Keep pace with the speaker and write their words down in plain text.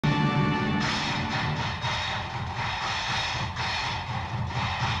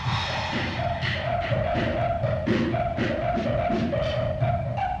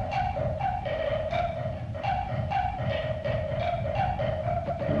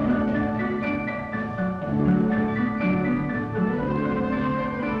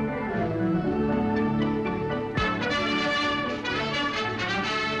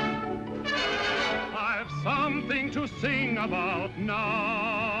about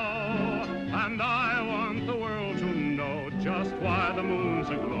now. And I want the world to know just why the moon's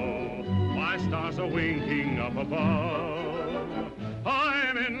aglow, why stars are winking up above.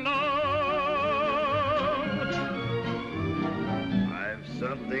 I'm in love. I've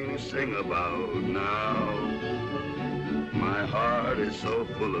something to sing about now. My heart is so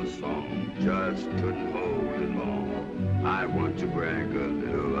full of song, just couldn't hold it long. I want to brag a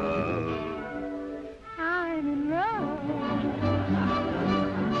little love. I'm in love.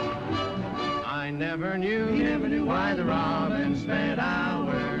 I never knew why the robin spent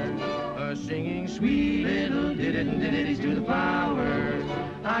hours singing sweet little ditties to the flowers.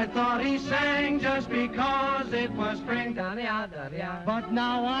 I thought he sang just because it was spring, but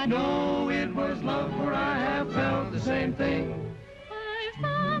now I know it was love, for I have felt the same thing. I've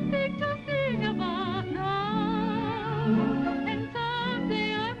something to sing about now, and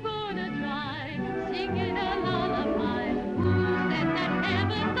someday I'm gonna try singing a lullaby. Who said that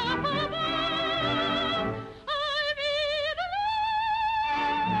heaven's up above?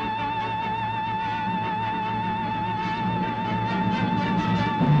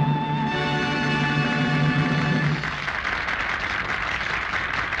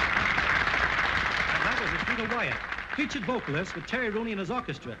 I'm in Wyatt, featured vocalist with Terry Rooney and his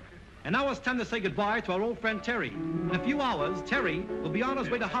orchestra. And now it's time to say goodbye to our old friend Terry. In a few hours, Terry will be on his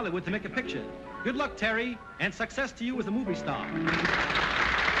way to Hollywood to make a picture. Good luck, Terry, and success to you as a movie star. Goodbye,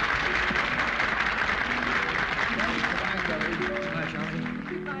 Terry. Goodbye, Charlie.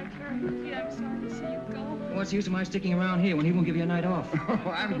 Goodbye, Terry. Gee, I'm sorry to see you go. What's the use of my sticking around here when he won't give you a night off?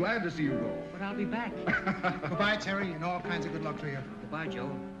 Oh, I'm glad to see you go. But I'll be back. Goodbye, Terry, and all kinds of good luck to you. Goodbye,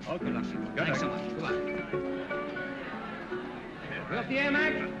 Joe. Okay. Good luck to you. Thanks so much. Goodbye. You up the air,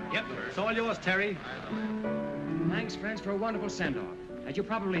 Mac? Yep, it's all yours, Terry. Thanks, friends, for a wonderful send-off. As you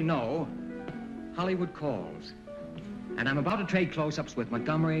probably know, Hollywood calls. And I'm about to trade close-ups with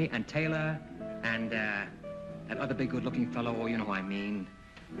Montgomery and Taylor and that other big good-looking fellow, oh, you know who I mean,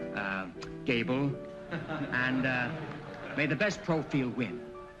 Gable. And may the best pro field win.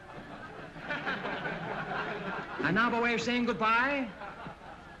 And now by way of saying goodbye,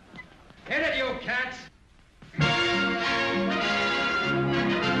 hit it, you cats!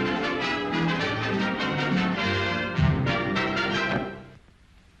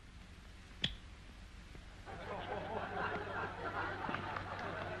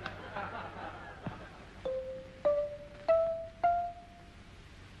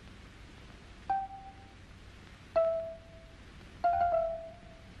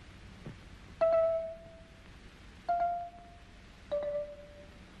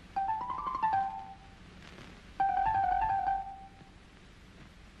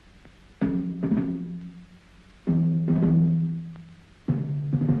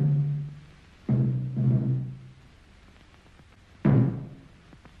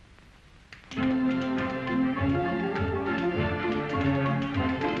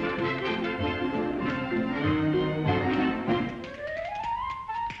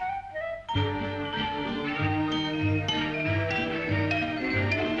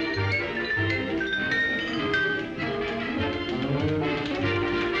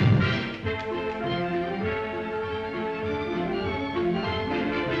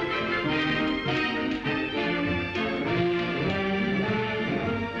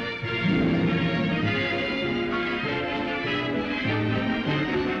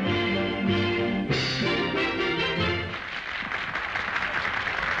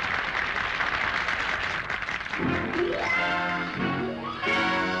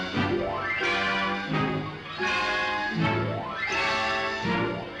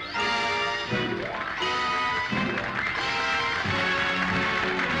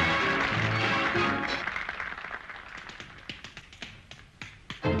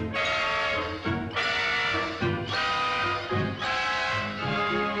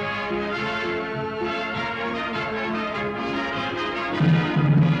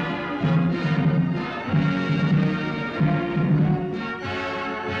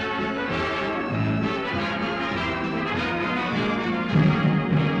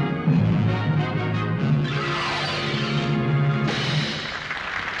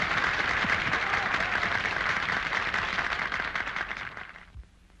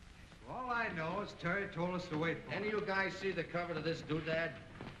 Terry told us to wait for. Any of you guys see the cover to this doodad?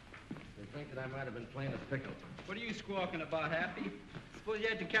 They think that I might have been playing a pickle. What are you squawking about, Happy? Suppose you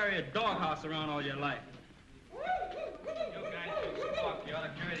had to carry a doghouse around all your life. You guys do squawk. You ought to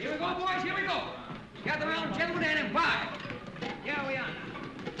carry Here we go, boys, here we go. Gather round, gentlemen, and imbibe. Yeah, we are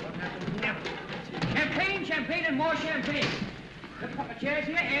now. Champagne, champagne, and more champagne. A couple of chairs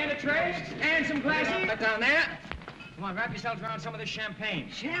here, and a tray, and some glasses. Put down there. Come on, wrap yourselves around some of this champagne.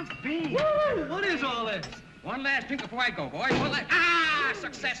 Champagne? Woo! What is all this? One last drink before I go, boys. One last... Ah!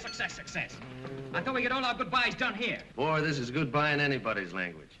 Success, success, success. I thought we get all our goodbyes done here. Boy, this is goodbye in anybody's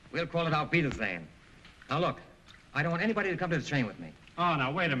language. We'll call it our Beatles then. Now, look, I don't want anybody to come to the train with me. Oh,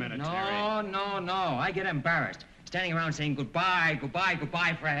 now, wait a minute, Terry. No. I get embarrassed. Standing around saying goodbye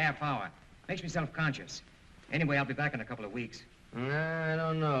for a half hour. Makes me self-conscious. Anyway, I'll be back in a couple of weeks. I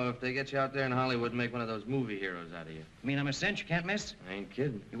don't know. If they get you out there in Hollywood and make one of those movie heroes out of you. You mean I'm a cinch you can't miss? I ain't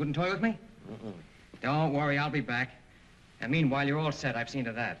kidding. You wouldn't toy with me? Don't worry, I'll be back. And meanwhile, you're all set. I've seen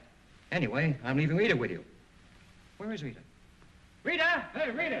to that. Anyway, I'm leaving Rita with you. Where is Rita? Rita!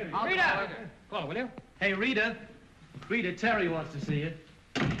 Hey, Rita! Rita! Call her, will you? Hey, Rita. Rita, Terry wants to see you.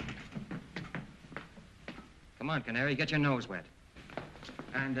 Come on, Canary, get your nose wet.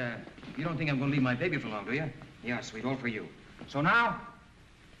 And, you don't think I'm gonna leave my baby for long, do you? Yeah, sweet, all for you. So now,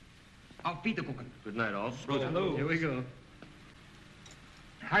 I'll feed the cooking. Good night, all. Hello. Here we go.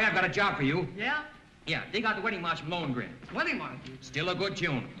 Harry, I've got a job for you. Yeah? Yeah, dig out the wedding march from Lohengrin. Wedding march? Still a good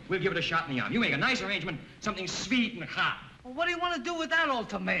tune. We'll give it a shot in the arm. You make a nice arrangement, something sweet and hot. Well, what do you want to do with that old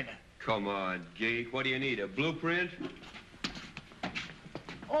tomato? Come on, geek. What do you need, a blueprint?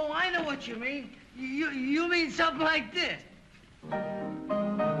 Oh, I know what you mean. You mean something like this.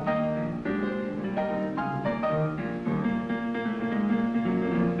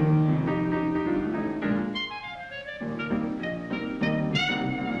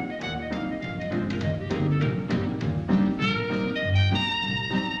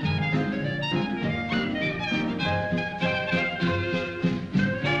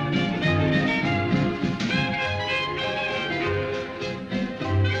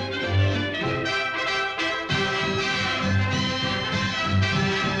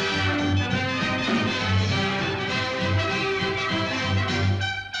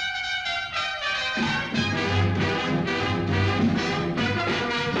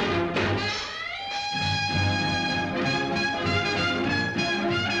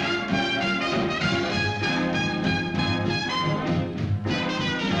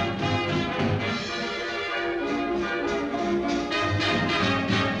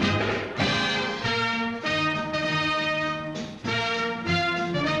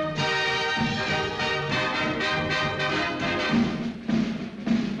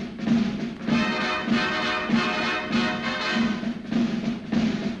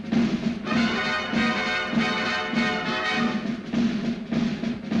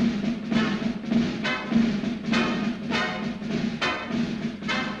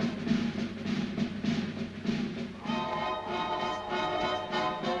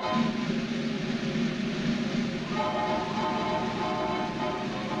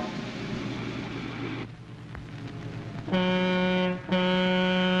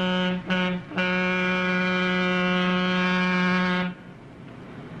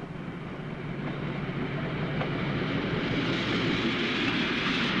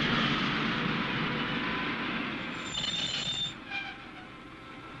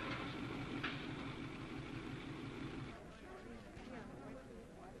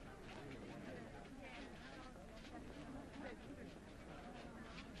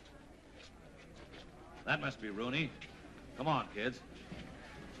 That must be Rooney. Come on, kids.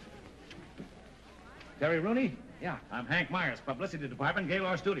 Terry Rooney? Yeah. I'm Hank Myers, Publicity Department,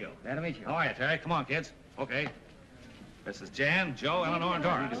 Gaylord Studio. Glad to meet you. How are you, Terry? Come on, kids. Okay. This is Jan, Joe, Eleanor, and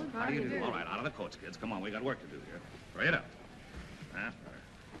Doris. How do you do? All right, out of the coats, kids. Come on, we got work to do here. Hurry it up. That's better.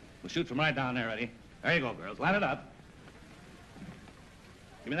 We'll shoot from right down there, Eddie. There you go, girls. Line it up.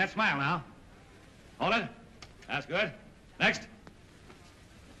 Give me that smile now. Hold it. That's good. Next.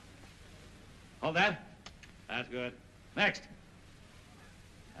 Hold that. That's good. Next.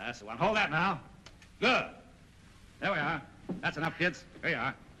 That's the one. Hold that now. Good. There we are. That's enough, kids. There you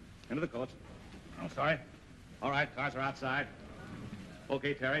are. Into the coats. Oh, sorry. All right, cars are outside.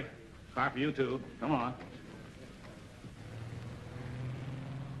 Okay, Terry. Car for you, too. Come on.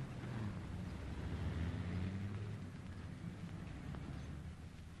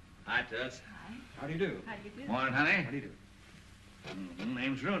 Hi, Toots. Hi. How do you do? How do you do? Morning, honey. How do you do?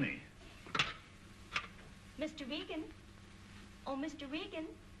 Name's Rooney. Mr. Regan. Oh, Mr. Regan.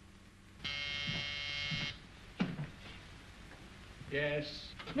 Yes.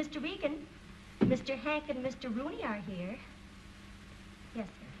 Mr. Regan, Mr. Hank and Mr. Rooney are here. Yes,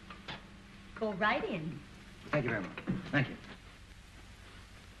 sir. Go right in. Thank you very much. Thank you.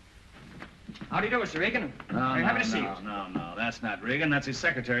 How do you do, Mr. Regan? No, Have a seat. no. That's not Regan. That's his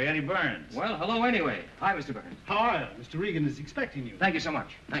secretary, Eddie Burns. Well, hello anyway. Hi, Mr. Burns. How are you? Mr. Regan is expecting you. Thank you so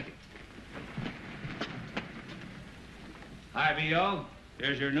much. Thank you. Hi, V.O.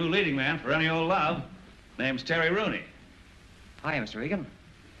 Here's your new leading man for Any Old Love. Name's Terry Rooney. Hi, Mr. Regan.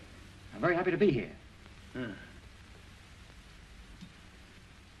 I'm very happy to be here.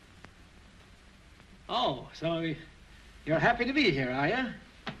 Oh, so you're happy to be here, are you?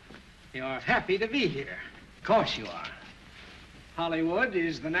 You're happy to be here. Of course you are. Hollywood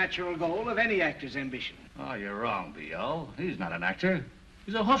is the natural goal of any actor's ambition. Oh, you're wrong, B.O. He's not an actor.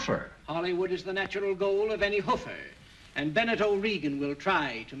 He's a hoofer. Hollywood is the natural goal of any hoofer. And Bennett O'Regan will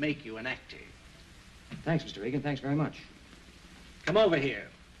try to make you an actor. Thanks, Mr. Regan. Thanks very much. Come over here.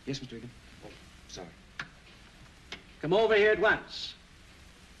 Yes, Mr. Regan. Oh, sorry. Come over here at once.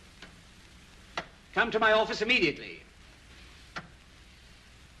 Come to my office immediately.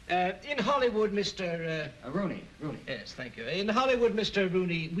 In Hollywood, Mr. Rooney. Yes, thank you. In Hollywood, Mr.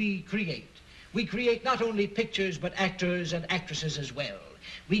 Rooney, we create. We create not only pictures, but actors and actresses as well.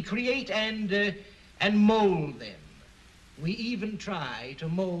 We create and mold them. We even try to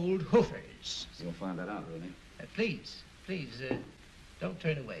mold hoofers. You'll find that out, Rooney. Please, don't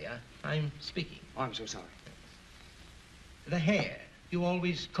turn away. I'm speaking. Oh, I'm so sorry. The hair, you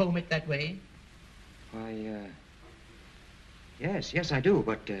always comb it that way? Why, yes, I do,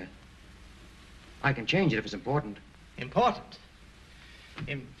 but, I can change it if it's important. Important?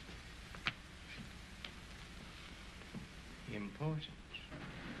 Important.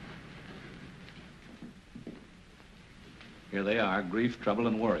 Here they are, grief, trouble,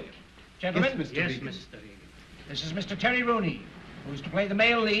 and worry. Gentlemen? Yes, Mr. Regan. Mr. Regan. This is Mr. Terry Rooney, who's to play the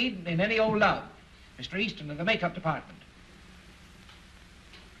male lead in Any Old Love. Mr. Easton of the makeup department.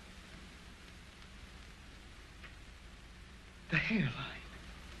 The hairline.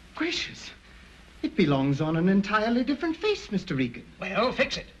 Gracious. It belongs on an entirely different face, Mr. Regan. Well,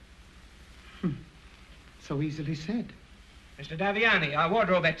 fix it. So easily said. Mr. Daviani, our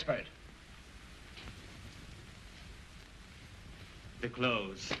wardrobe expert. The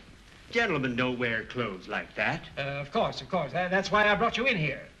clothes. Gentlemen don't wear clothes like that. Of course. That's why I brought you in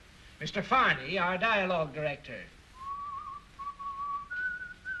here. Mr. Farney, our dialogue director.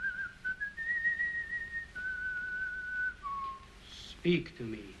 Speak to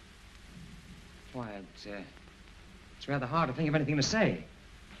me. Why, it's rather hard to think of anything to say.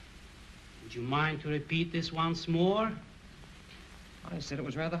 Would you mind to repeat this once more? I said it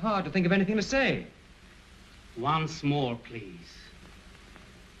was rather hard to think of anything to say. Once more, please.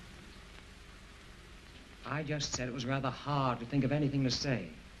 I just said it was rather hard to think of anything to say.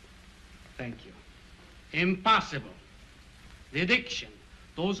 Thank you. Impossible. The diction,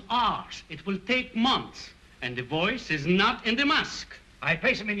 those R's, it will take months. And the voice is not in the mask. I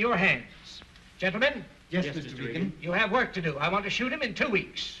place him in your hands. Gentlemen? Yes, Mr. Regan. You have work to do. I want to shoot him in 2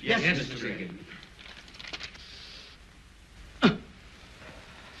 weeks. Yes, Mr. Regan.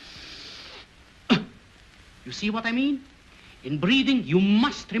 You see what I mean? In breathing, you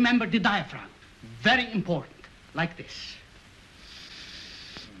must remember the diaphragm. Very important. Like this.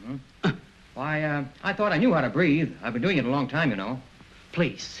 Why, I thought I knew how to breathe. I've been doing it a long time, you know.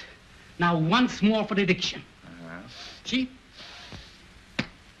 Please. Now, once more for the diction. See?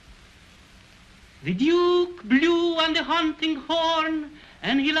 The Duke blew on the hunting horn,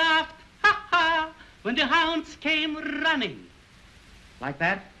 and he laughed, ha ha, when the hounds came running. Like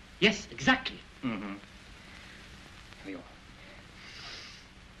that? Yes, exactly. Mm-hmm. Here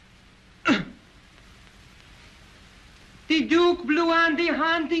we go. The Duke blew on the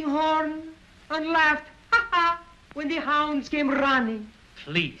hunting horn and laughed, ha ha, when the hounds came running.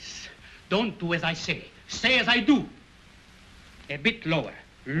 Please, don't do as I say. Say as I do. A bit lower.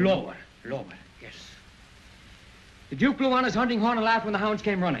 Lower. Yes. The Duke blew on his hunting horn and laughed when the hounds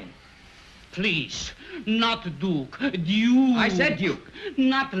came running. Please, not Duke. Duke. I said Duke.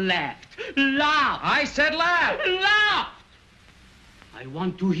 Not laughed. Laughed. I said laughed. Laughed. I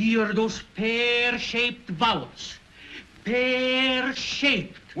want to hear those pear-shaped vowels.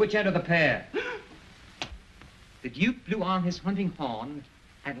 Pear-shaped. Which end of the pear? The Duke blew on his hunting horn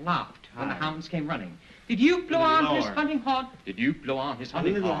and laughed when the hounds came running. The Duke blew on his hunting horn. The Duke blew on his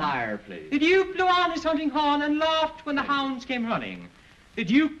hunting horn. A little higher, please. The Duke blew on his hunting horn and laughed when the hounds came running. The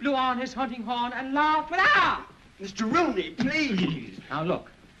Duke blew on his hunting horn and laughed when... Ah! Mr. Rooney, please. Now,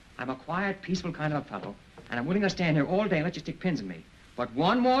 look, I'm a quiet, peaceful kind of a fellow, and I'm willing to stand here all day and let you stick pins in me. But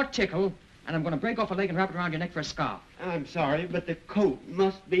one more tickle, and I'm going to break off a leg and wrap it around your neck for a scarf. I'm sorry, but the coat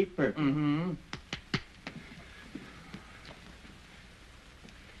must be perfect. Mm-hmm.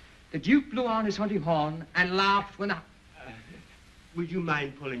 The Duke blew on his hunting horn and laughed when the... Would you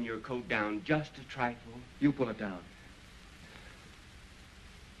mind pulling your coat down just a trifle? You pull it down.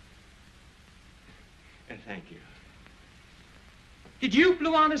 Thank you. The Duke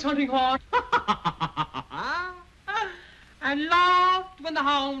blew on his hunting horn and laughed when the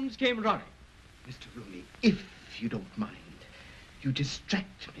hounds came running. Mr. Rooney, if you don't mind, You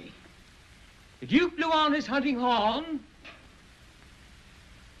distract me. The Duke blew on his hunting horn.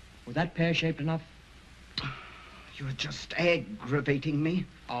 Was that pear-shaped enough? You're just aggravating me.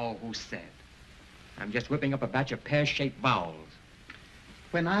 Oh, who said? I'm just whipping up a batch of pear-shaped vowels.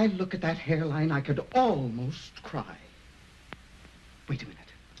 When I look at that hairline, I could almost cry. Wait a minute.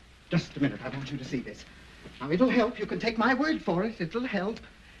 Just a minute. I want you to see this. Now, it'll help. You can take my word for it. It'll help.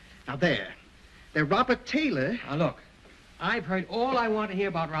 Now, there. They're Robert Taylor. Now, look. I've heard all I want to hear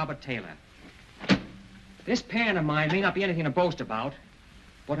about Robert Taylor. This pan of mine may not be anything to boast about,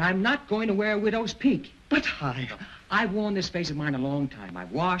 but I'm not going to wear a widow's peak. But I've worn this face of mine a long time.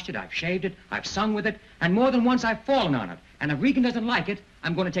 I've washed it, I've shaved it, I've sung with it, and more than once I've fallen on it. And if Regan doesn't like it,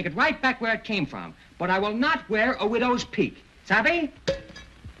 I'm going to take it right back where it came from. But I will not wear a widow's peak. Savvy?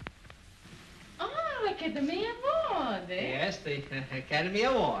 Oh, Academy Award, eh? Yes, the Academy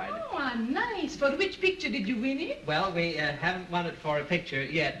Award. Oh, nice. For which picture did you win it? Well, we haven't won it for a picture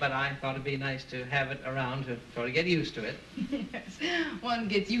yet, but I thought it'd be nice to have it around to sort of get used to it. Yes, one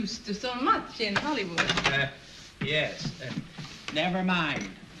gets used to so much in Hollywood. Yes. Never mind.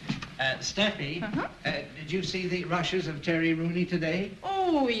 Steffi, did you see the rushes of Terry Rooney today?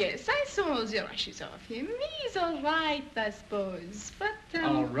 Oh, yes, I saw the rushes of him. He's all right, I suppose, but...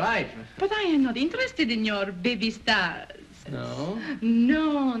 All right. But I am not interested in your baby stars. No?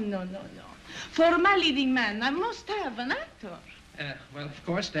 No. For my leading man, I must have an actor. Well, of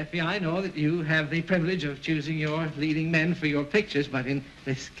course, Steffi, I know that you have the privilege of choosing your leading men for your pictures, but in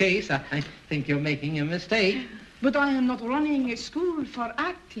this case, I think you're making a mistake. But I am not running a school for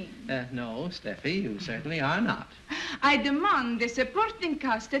acting. No, Steffi, you certainly are not. I demand a supporting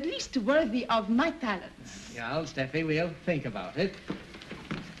cast at least worthy of my talents. Well, Steffi, we'll think about it.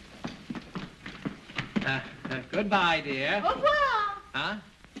 Goodbye, dear. Au revoir. Huh?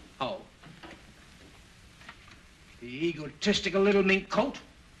 Oh. The egotistical little mink coat.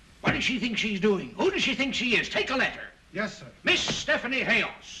 What does she think she's doing? Who does she think she is? Take a letter. Yes, sir. Miss Stephanie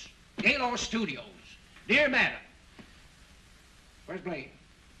Hayos, Gaylord Studios. Dear Madam. Where's Blaine?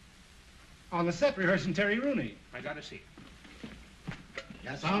 On the set rehearsing Terry Rooney. I gotta see.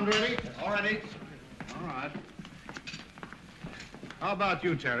 Sound ready? All ready. All right. How about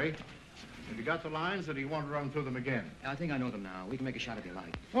you, Terry? Have you got the lines, or do you want to run through them again? I think I know them now. We can make a shot if you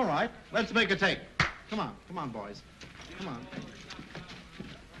like. All right. Let's make a take. Come on, boys. Come on.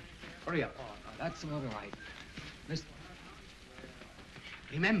 Hurry up. Oh, that's all right. Listen.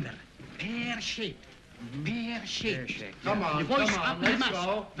 Remember, pear-shaped. Pear-shaped. Come on, The voice come on, up to the let's mask.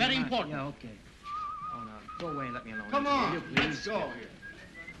 go. Very important. Yeah, okay. Oh, now, go away and let me alone. Come Will on, you, please? let's go here.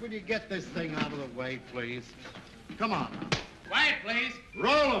 Will you get this thing out of the way, please? Come on now. Quiet, please.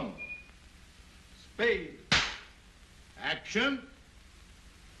 Roll 'em. Speed. Action.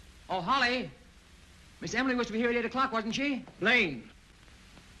 Oh, Holly. Miss Emily was to be here at 8 o'clock, wasn't she? Blaine.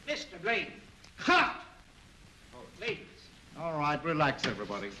 Mr. Blaine. Cut! Oh, ladies. All right, relax,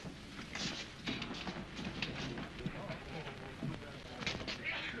 everybody.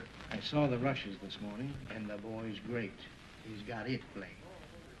 I saw the rushes this morning, and the boy's great. He's got it,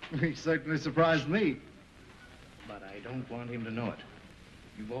 Blaine. He certainly surprised me. But I don't want him to know it.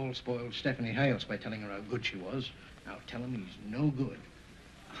 You've all spoiled Stephanie Hayos by telling her how good she was. Now tell him he's no good.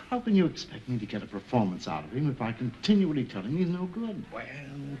 How can you expect me to get a performance out of him if I continually tell him he's no good? Well,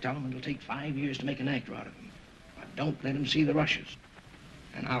 tell him it'll take 5 years to make an actor out of him. But don't let him see the rushes.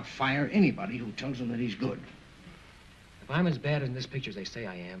 And I'll fire anybody who tells him that he's good. If I'm as bad as in this picture as they say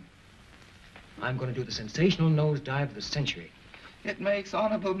I am, I'm going to do the sensational nosedive of the century. It makes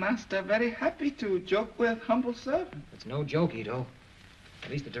Honorable Master very happy to joke with humble servant. It's no joke, Ito. At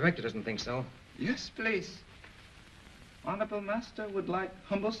least the director doesn't think so. Yes, please. Honorable Master would like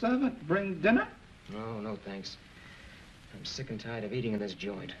humble servant bring dinner? No, thanks. I'm sick and tired of eating in this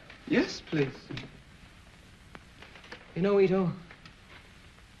joint. Yes, please. You know, Ito,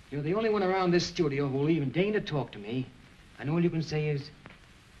 you're the only one around this studio who will even deign to talk to me. And all you can say is,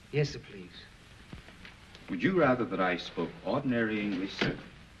 yes, sir, please. Would you rather that I spoke ordinary English, sir?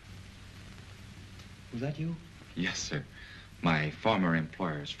 Was that you? Yes, sir. My former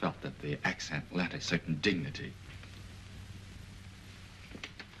employers felt that the accent lent a certain dignity.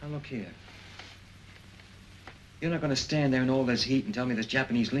 Now, look here. You're not going to stand there in all this heat and tell me this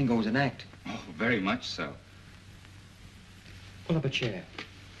Japanese lingo is an act. Oh, very much so. Pull up a chair.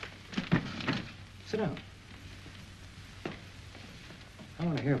 Sit down. I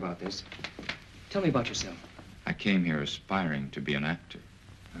want to hear about this. Tell me about yourself. I came here aspiring to be an actor.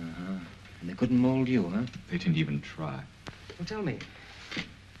 Uh-huh. And they couldn't mold you, huh? They didn't even try. Well, tell me.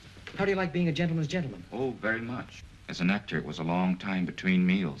 How do you like being a gentleman's gentleman? Oh, very much. As an actor, it was a long time between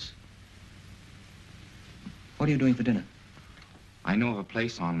meals. What are you doing for dinner? I know of a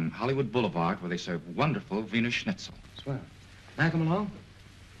place on Hollywood Boulevard where they serve wonderful Wiener Schnitzel. Swell. Can I come along?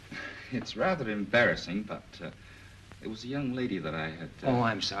 It's rather embarrassing, but it was a young lady that I had... Oh,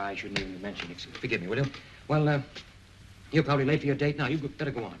 I'm sorry. I shouldn't even mention it. Forgive me, will you? Well, you're probably late for your date now. You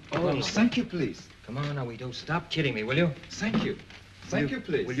better go on. Oh, thank you, please. Come on now, we do. Stop kidding me, will you? Thank you. Thank you,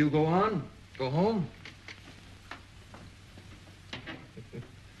 please. Will you go on? Go home?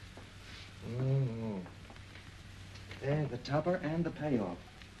 Oh. There's the topper and the payoff.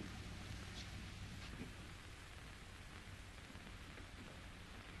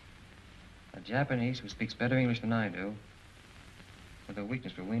 A Japanese who speaks better English than I do, with a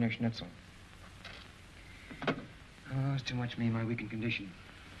weakness for Wiener Schnitzel. Oh, it's too much me, my weakened condition.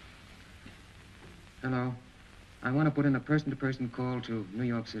 Hello. I want to put in a person-to-person call to New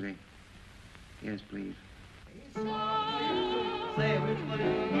York City. Yes, please.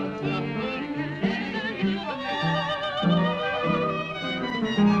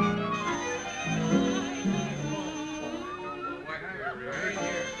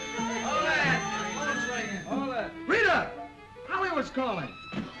 Rita! Hollywood's calling.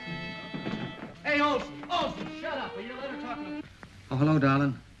 Hey, Olson, shut up. Will you let her talk to me? Oh, hello,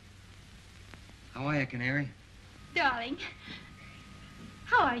 darling. How are you, Canary? Darling,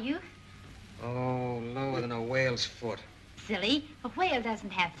 how are you? Oh, lower than a whale's foot. Silly, a whale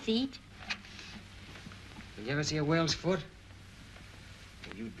doesn't have feet. Did you ever see a whale's foot?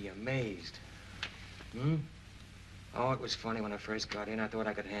 Well, you'd be amazed. Hmm? Oh, it was funny when I first got in. I thought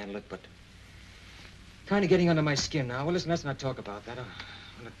I could handle it, but kind of getting under my skin now. Well, listen, let's not talk about that.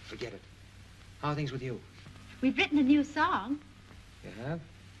 Forget it. How are things with you? We've written a new song. You have?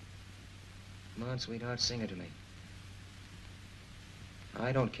 Come on, sweetheart, sing it to me.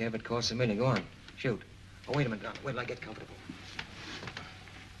 I don't care if it costs $1 million. Go on, shoot. Oh, wait a minute, wait till I get comfortable.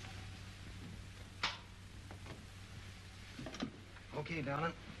 Okay,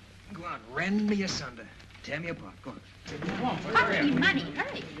 darling. Go on, rend me asunder. Tear me apart. Go on. Hurry, money,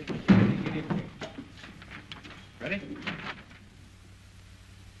 hurry. Ready?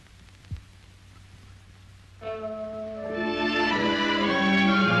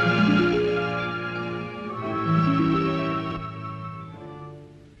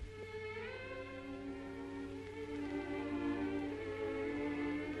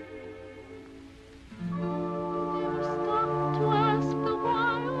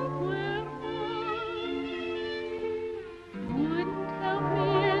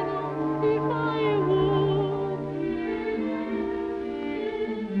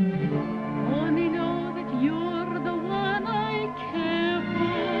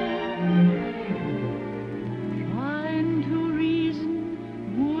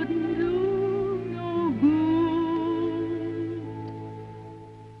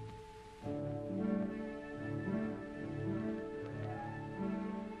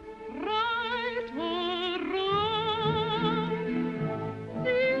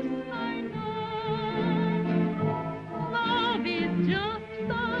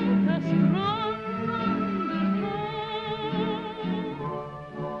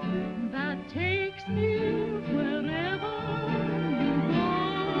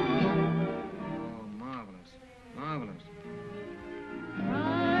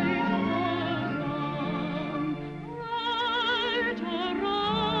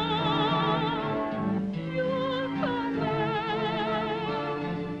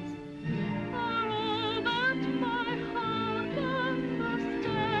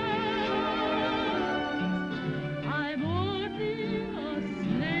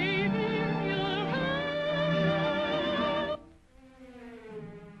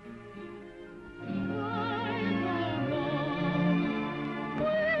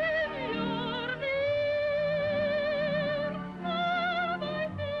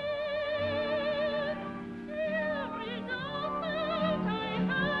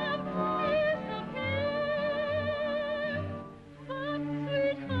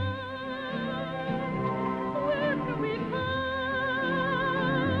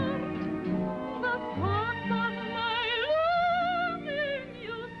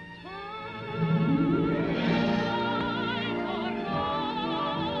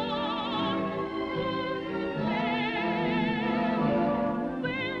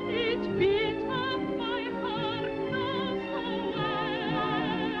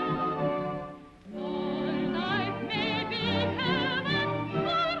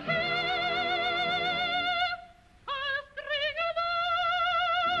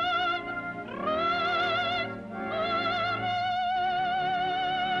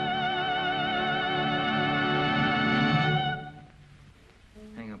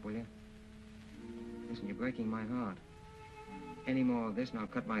 Breaking my heart. any more of this and I'll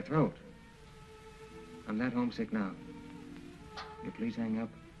cut my throat. I'm that homesick now. You please hang up?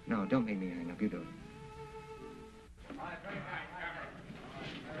 No, don't make me hang up. You do it.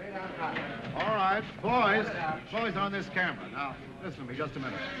 All right, boys on this camera. Now, listen to me just a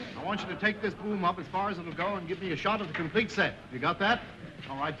minute. I want you to take this boom up as far as it'll go and give me a shot of the complete set. You got that?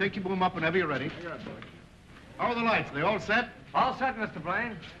 All right, take your boom up whenever you're ready. How are the lights? They all set? All set, Mr.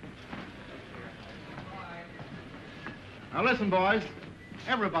 Blaine. Now listen, boys.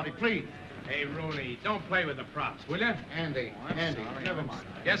 Everybody, please. Hey, Rooney, don't play with the props, will you? Andy, never mind.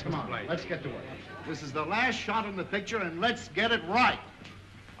 Yes, Come Mr. on, Blaine. let's get to work. This is the last shot in the picture, and let's get it right.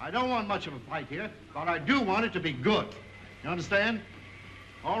 I don't want much of a fight here, but I do want it to be good. You understand?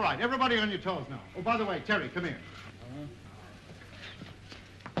 All right, everybody on your toes now. Oh, by the way, Terry, come here.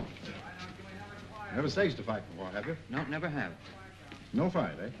 Never staged a fight before, have you? No, never have. No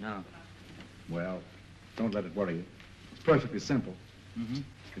fight, eh? No. Well, don't let it worry you. It's perfectly simple. Mm-hmm.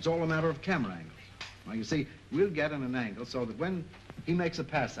 It's all a matter of camera angles. Now, you see, we'll get in an angle so that when he makes a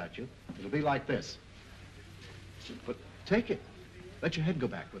pass at you, it'll be like this. But take it. Let your head go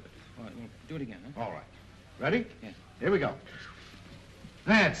back with it. All right, well, do it again, huh? All right. Ready? Yeah. Here we go.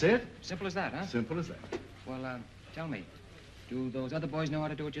 That's it. Simple as that, huh? Simple as that. Well, tell me, do those other boys know how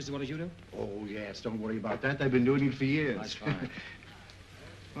to do it just as well as you do? Oh, yes, don't worry about that. They've been doing it for years. That's fine.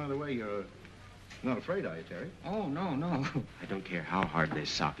 By the way, you're not afraid, are you, Terry? Oh, no. I don't care how hard they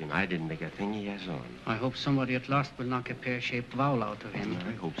sop him. I didn't make a thing he has on. I hope somebody at last will knock a pear-shaped vowel out of him.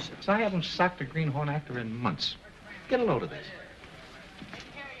 I hope so. So I haven't socked a greenhorn actor in months. Get a load of this.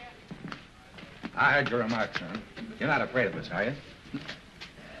 I heard your remarks, son. You're not afraid of us, are you?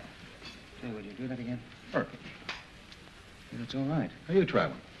 Hey, will you do that again? Perfect. That's all right. Are you try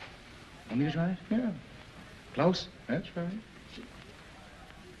one? Want me to try it? Yeah. Close? That's right.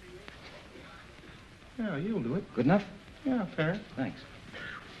 Yeah, you'll do it. Good enough? Yeah, fair. Thanks.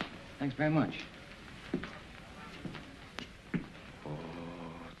 Thanks very much. Oh,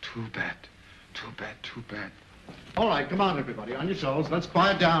 too bad. Too bad, too bad. All right, come on, everybody, on your toes. Let's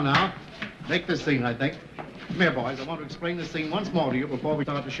quiet down now. Make this scene, I think. Come here, boys. I want to explain this scene once more to you before we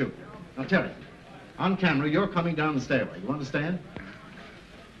start to shoot. Now, Terry, on camera, you're coming down the stairway. You understand?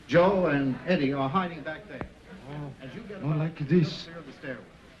 Joe and Eddie are hiding back there. As you get like this. Clear of the stairway.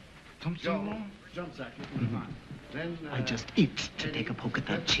 Something Joe more? jumps at you from behind. Then I just itch to take a poke at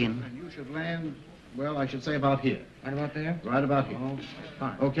that chin. And you should land, well, I should say about here. Right about there? Right about here. Oh,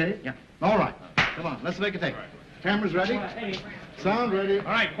 fine. Okay? Yeah. All right. Come on, let's make a take. Cameras ready? Sound ready? All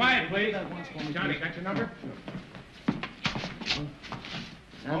right, quiet, please. Johnny, got your number?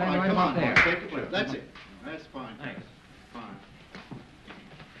 All right, come on, boys. Take your place. That's it. That's fine. Thanks. Fine.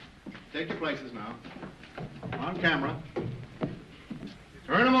 Take your places now. On camera.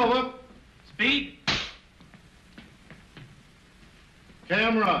 Turn them over. Speed.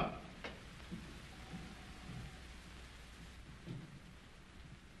 Camera.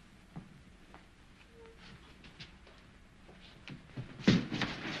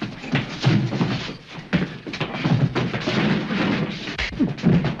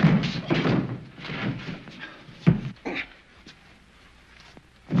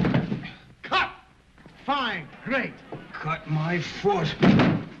 Cut! Fine. Great. Cut my foot.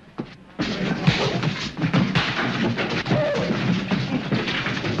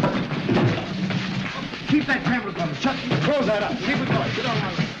 Keep that camera going. Chuck, close that up. Keep it going. Get on.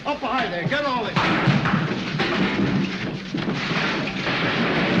 Up high there. Get all this.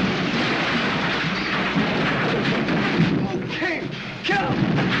 Okay, kill him!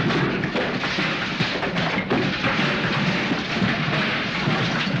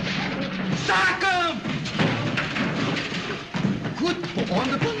 Sack him! Good for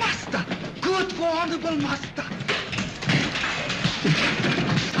honorable master. Good for honorable master.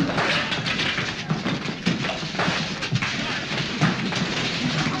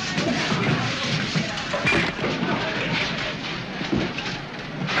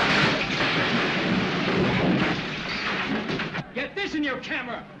 Get this in your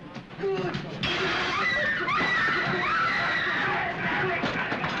camera.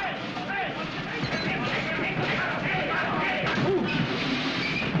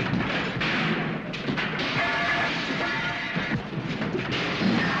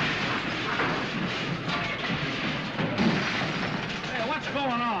 Hey, what's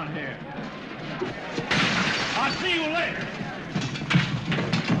going on here? I'll see you later.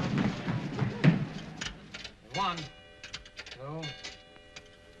 1, 2,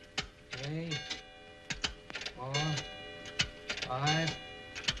 3, 4, 5,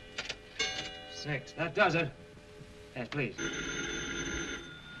 6. That does it. Yes, please.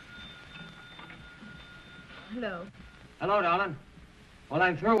 Hello. Hello, darling. Well,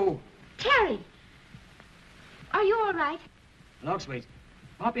 I'm through. Terry! Are you all right? Look, sweet.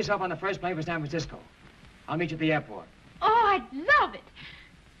 Pop yourself on the first plane for San Francisco. I'll meet you at the airport. Oh, I'd love it.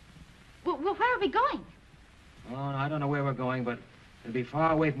 Well, where are we going? Oh, I don't know where we're going, but it'll be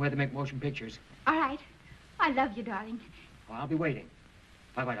far away from where they make motion pictures. All right. I love you, darling. Well, I'll be waiting.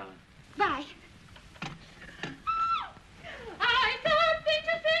 Bye-bye, darling. Bye. I something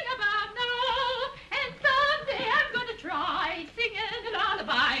to sing about now, and someday I'm going to try singing a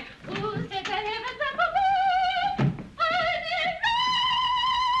lullaby. Who said the heavens up above?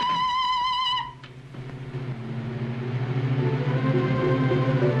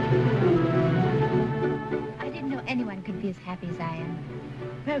 I didn't know anyone could be as happy as I am.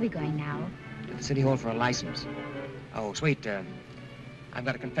 Where are we going now? To the city hall for a license. Oh, sweet, I've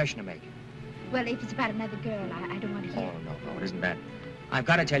got a confession to make. Well, if it's about another girl, I don't want to hear. Oh, no, it isn't that. I've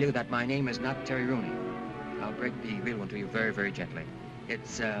got to tell you that my name is not Terry Rooney. I'll break the real one to you very, very gently.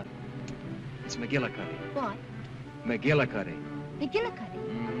 It's McGillicuddy. What? McGillicuddy. McGillicuddy?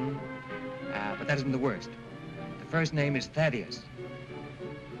 Mm-hmm. But that isn't the worst. The first name is Thaddeus.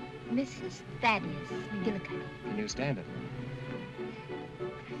 Mrs. Thaddeus McGillicuddy. Can you stand it?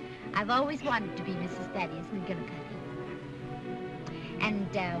 I've always wanted to be Mrs. Thaddeus McGillicuddy.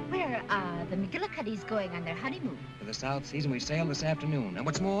 And where are the McGillicuddys going on their honeymoon? To the South Seas, and we sail this afternoon. And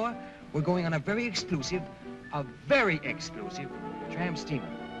what's more, we're going on a very exclusive tramp steamer.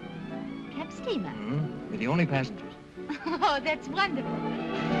 Tramp steamer? Mm-hmm. We're the only passengers. Oh, that's wonderful.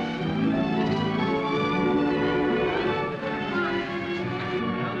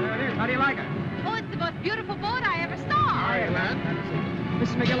 There it is. How do you like her? Oh, it's the most beautiful boat I ever saw. How are you, lad?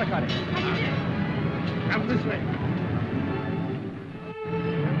 Mrs. McGillicuddy. How do you do? Come this way.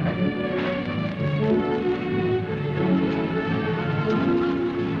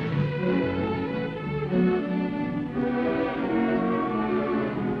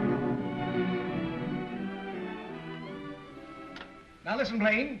 Now listen,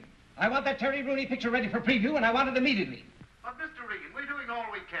 Blaine. I want that Terry Rooney picture ready for preview, and I want it immediately. But, Mr. Regan, we're doing all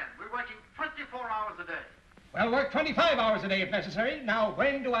we can. We're working 24 hours a day. Well, work 25 hours a day if necessary. Now,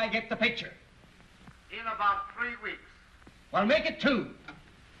 when do I get the picture? In about 3 weeks. Well, make it 2.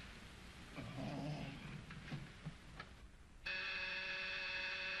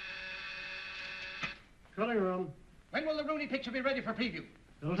 Cutting room. When will the Rooney picture be ready for preview?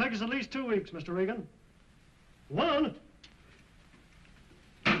 It'll take us at least 2 weeks, Mr. Regan. 1.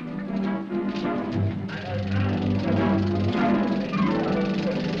 Hey,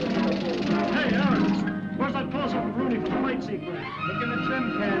 Aaron, where's that close-up of Rooney for the fight sequence? Look in the trim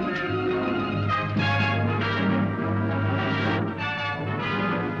can there.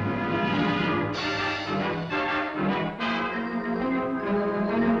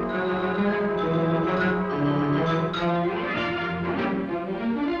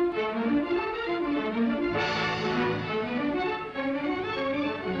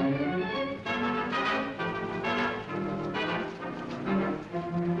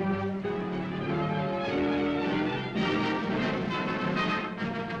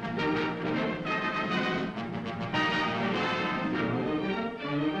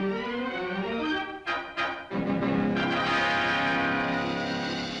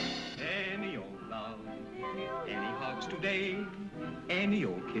 Any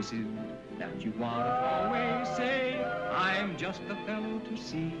old kisses that you want to always say, I'm just the fellow to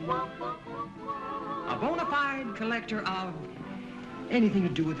see. A bona fide collector of anything to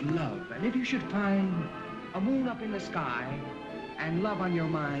do with love. And if you should find a moon up in the sky and love on your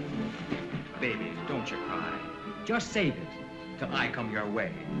mind, baby, don't you cry. Just save it till I come your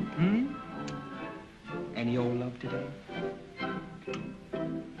way. Hmm? Any old love today?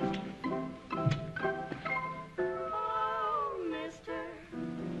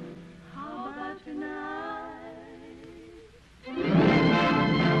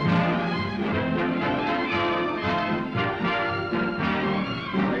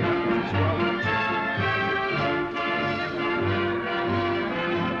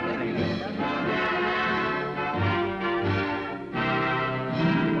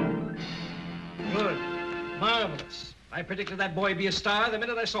 Marvelous. I predicted that boy be a star the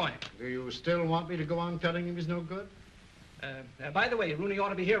minute I saw him. Do you still want me to go on telling him he's no good? By the way, Rooney ought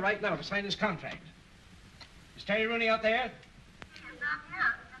to be here right now to sign his contract. Is Terry Rooney out there? He is not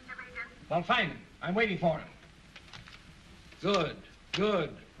here, Mr. Regan. Well, find him. I'm waiting for him. Good,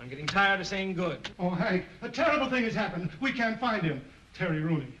 good. I'm getting tired of saying good. Oh, Hank, a terrible thing has happened. We can't find him. Terry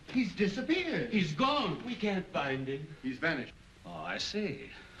Rooney. He's disappeared. He's gone. We can't find him. He's vanished. Oh, I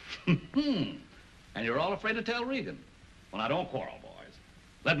see. And you're all afraid to tell Regan. Well, now, don't quarrel, boys.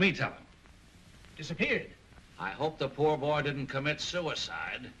 Let me tell him. Disappeared? I hope the poor boy didn't commit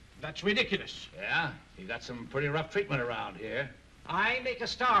suicide. That's ridiculous. Yeah? He got some pretty rough treatment around here. I make a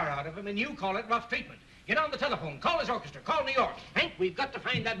star out of him, and you call it rough treatment. Get on the telephone. Call his orchestra. Call New York. Hank, we've got to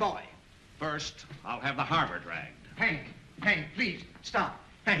find that boy. First, I'll have the harbor dragged. Hank, please, stop.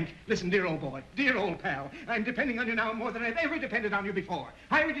 Hank, listen, dear old boy, dear old pal. I'm depending on you now more than I've ever depended on you before.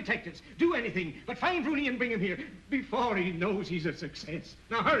 Hire detectives, do anything, but find Rooney and bring him here before he knows he's a success.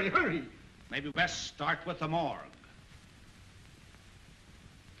 Now, hurry, hurry. Maybe best start with the morgue.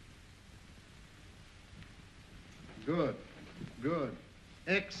 Good, good,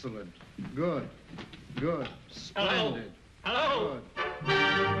 excellent, good, good, splendid. Hello. Good.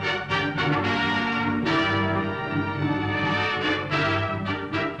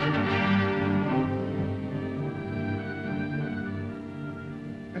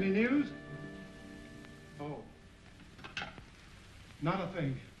 Any news? Oh. Not a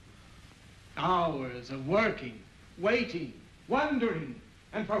thing. Hours of working, waiting, wondering,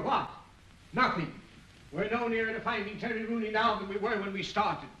 and for what? Nothing. We're no nearer to finding Terry Rooney now than we were when we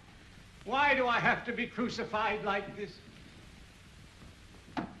started. Why do I have to be crucified like this?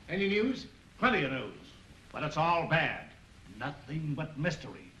 Any news? Plenty of news, but it's all bad. Nothing but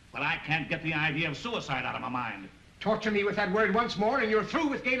mystery. But I can't get the idea of suicide out of my mind. Torture me with that word once more, and you're through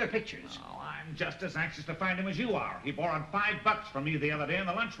with Gaylor Pictures. Oh, I'm just as anxious to find him as you are. He borrowed $5 from me the other day in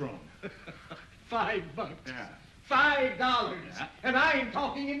the lunchroom. $5. Yeah. $5. Yeah. And I'm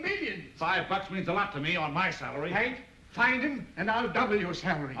talking in millions. $5 means a lot to me on my salary. Hank, find him, and I'll double your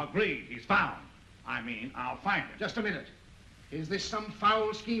salary. Agreed. He's found. I mean, I'll find him. Just a minute. Is this some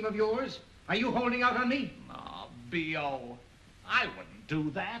foul scheme of yours? Are you holding out on me? Oh, B.O. I wouldn't do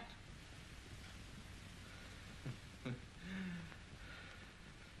that.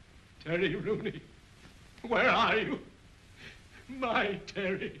 Terry Rooney, where are you? My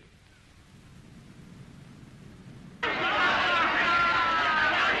Terry.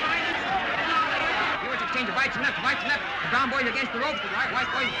 Exchange of rights and left. The brown boys against the ropes, the white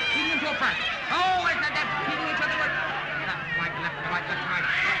boys feeding into a press. Oh, it's that feeding each other with right, left,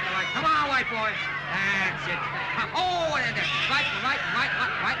 right. Come on, white boy. That's it. Oh, and then right, left.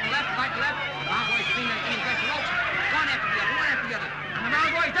 The brown boys feeding against the ropes. One after the other. And the brown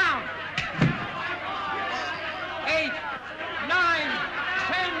boys down. 8, 9,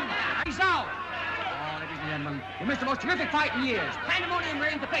 10. He's out. Oh, ladies and gentlemen, we missed the most terrific fight in years. Pandemonium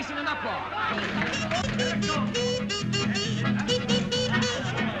reigns, the place in an uproar.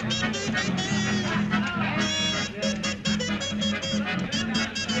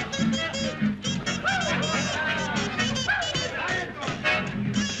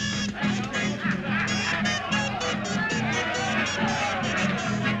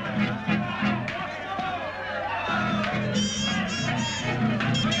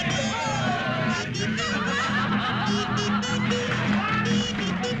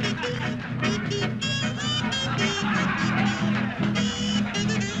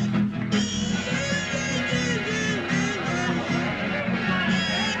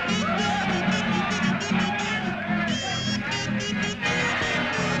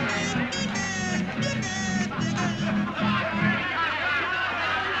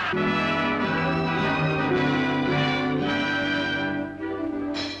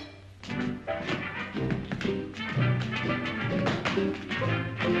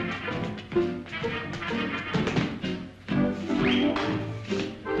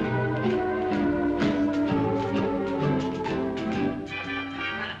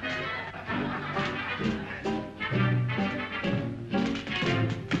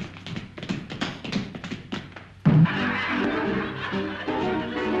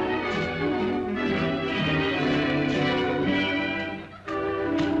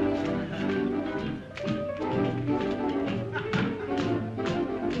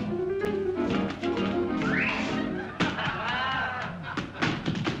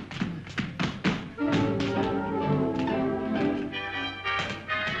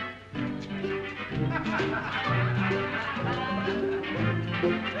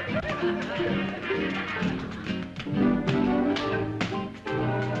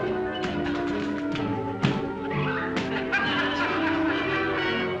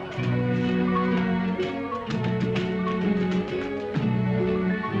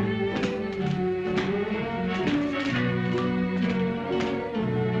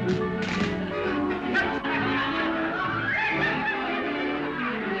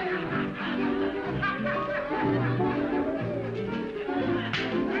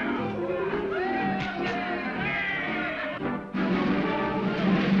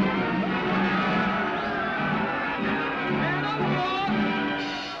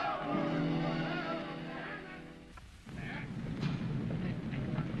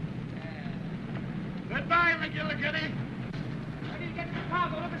 Goodbye, McGillicuddy. Where did you get to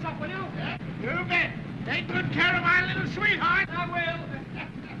Chicago? Look us up, will you? You bet. Take good care of my little sweetheart. I will.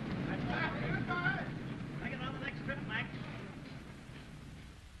 Goodbye. Make it on the next trip, Mac.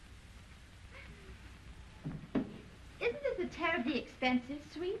 Isn't this a terribly expensive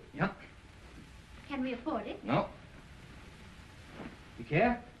suite? Yep. Can we afford it? No. You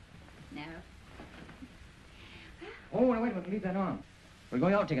care? No. Oh, no, wait a minute. Leave that on. We're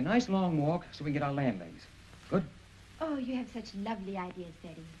going out and take a nice long walk so we can get our land legs. Good? Oh, you have such lovely ideas,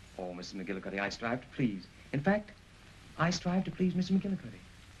 Betty. Oh, Mrs. McGillicuddy, I strive to please. In fact, I strive to please Mr. McGillicuddy.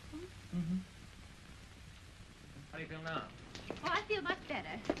 Mm-hmm. How do you feel now? Oh, I feel much better.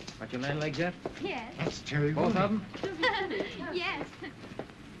 Got your land legs yet? Yes. That's Terry Both Rooney. of them? Yes.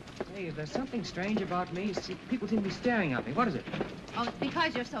 Hey, if there's something strange about me, see, people seem to be staring at me. What is it? Oh, it's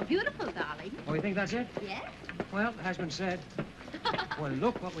because you're so beautiful, darling. Oh, you think that's it? Yes? Well, it has been said. Well,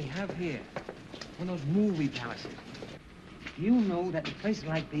 look what we have here. One of those movie palaces. Do you know that in places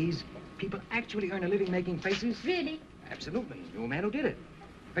like these, people actually earn a living making faces? Really? Absolutely. You know a man who did it.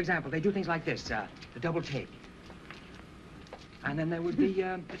 For example, they do things like this, the double take. And then there would be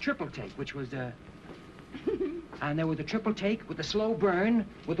the triple take, which was, and there was the triple take with the slow burn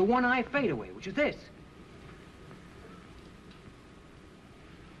with the one-eye fadeaway, which is this.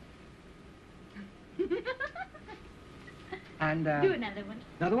 And, Do another one.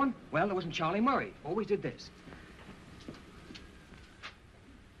 Another one? Well, there wasn't Charlie Murray. Always did this.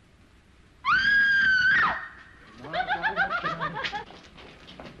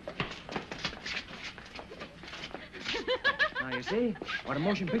 Now, you see what a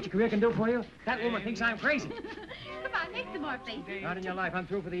motion picture career can do for you? That woman thinks I'm crazy. Come on, make some more faces. Not in your life. I'm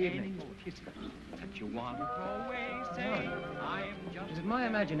through for the evening. That you want. Is it my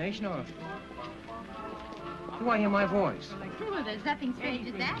imagination, or do I hear my voice? Well, there's nothing strange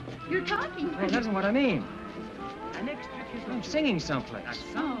at that. You're talking. Well, that's what I mean. I'm singing someplace.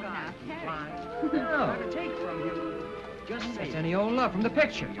 Oh, now, Terry. No. Just any old love from the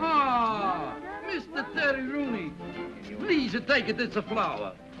picture. Ah, Mr. Terry Rooney. Please take it as a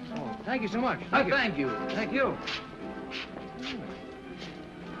flower. Oh, thank you so much. Thank you. Thank you.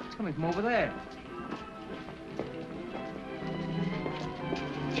 It's coming from over there.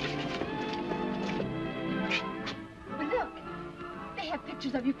 Well, look. They have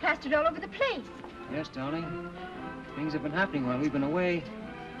pictures of you plastered all over the place. Yes, darling. Things have been happening while we've been away.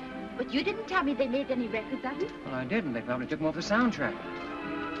 But you didn't tell me they made any records of it. Well, I didn't. They probably took them off the soundtrack.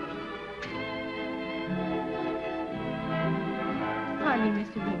 Pardon me,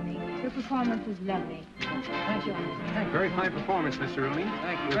 Mr. Rooney. Your performance was lovely. Thank you. Very fine performance, Mr. Rooney.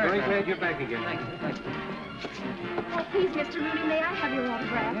 Thank you. We're very glad you're back again. Thank you. Thank you. Oh, please, Mr. Rooney, may I have your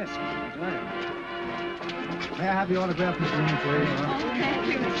autograph? Yes, glad. May I have the autograph, Mr. Rooney, please? Oh, thank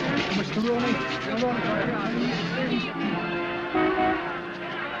you, Mr. Mr. Rooney, your autograph.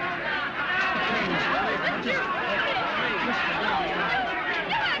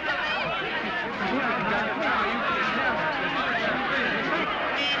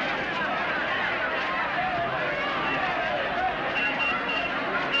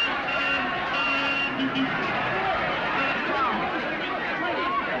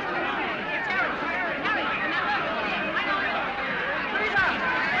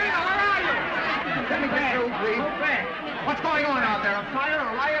 What's going on out there? A fire,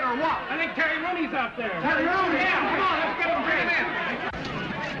 a riot, or what? I think Terry Rooney's out there. Terry Rooney? Yeah, come on, let's get him. Bring him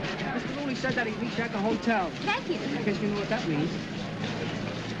in. Mr. Rooney said that he'd meet you at the hotel. Thank you. I guess you know what that means.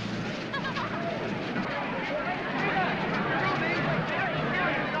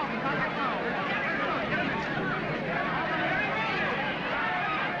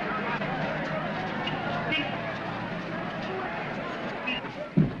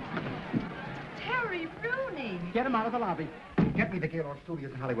 Terry Rooney. Get him out of the lobby. Get me the Gaylord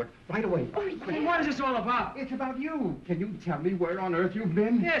Studios in Hollywood right away. Oh, yes. What is this all about? It's about you. Can you tell me where on earth you've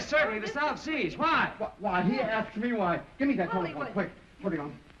been? Yes, certainly, the South Seas. Why? Why, he asked me why. Give me that telephone, quick. Put it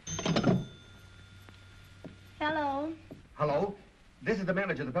on. Hello. Hello? This is the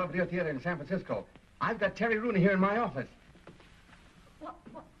manager of the Belvedere Theater in San Francisco. I've got Terry Rooney here in my office. What?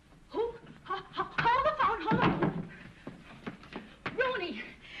 Who? Hold the phone, hold on. Rooney.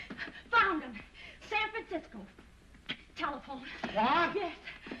 Found him. San Francisco. Telephone. What? Yes.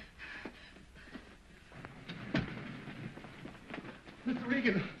 Mr.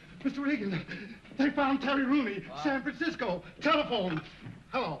 Regan, Mr. Regan, they found Terry Rooney, San Francisco. Telephone.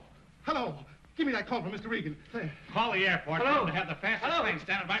 Hello. Hello. Give me that call from Mr. Regan. There. Call the airport. Hello. To have the fastest plane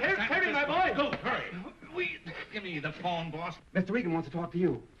standing by Terry, for San Terry, my Francisco. boy. Go, hurry. Give me the phone, boss. Mr. Regan wants to talk to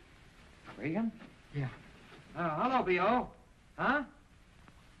you. Regan? Yeah. Hello, B.O. Huh?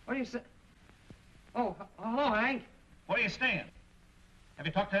 What do you say? Oh, hello, Hank. Where are you staying? Have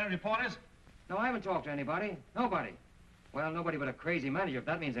you talked to any reporters? No, I haven't talked to anybody. Nobody. Well, nobody but a crazy manager, if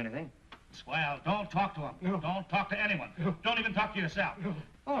that means anything. Well, don't talk to him. No. Don't talk to anyone. No. Don't even talk to yourself. No.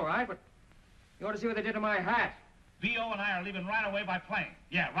 All right, but you ought to see what they did to my hat. V.O. and I are leaving right away by plane.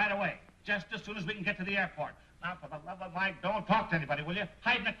 Yeah, right away. Just as soon as we can get to the airport. Now, for the love of Mike, don't talk to anybody, will you?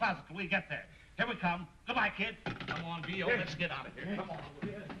 Hide in the closet till we get there. Here we come. Goodbye, kid. Come on, V.O. Let's get out of here. Come on.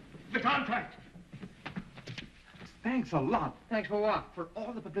 The contract. Thanks a lot. Thanks for what? For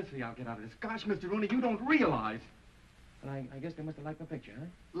all the publicity I'll get out of this. Gosh, Mr. Rooney, you don't realize. Well, I guess they must have liked the picture, huh?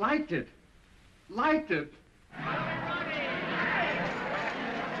 Liked it. Liked it.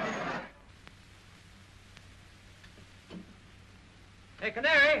 Hey,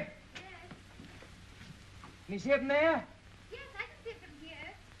 Canary. Yes. Can you see it from there? Yes, I can see it from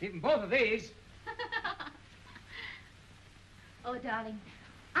here. See it from both of these. Oh, darling,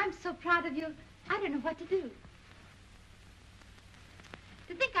 I'm so proud of you. I don't know what to do.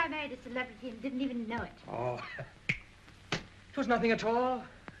 To think I married a celebrity and didn't even know it. Oh, it was nothing at all.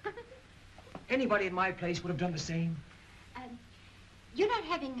 Anybody in my place would have done the same. You're not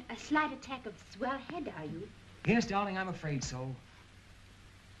having a slight attack of swell head, are you? Yes, darling, I'm afraid so.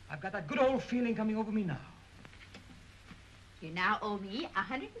 I've got that good old feeling coming over me now. You now owe me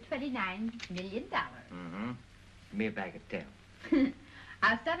 $129 million. Mm-hmm. Give me a bag of 10.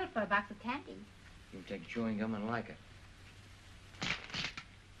 I'll settle for a box of candy. You'll take chewing gum and like it.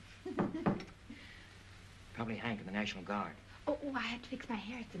 Probably Hank in the National Guard. Oh, I have to fix my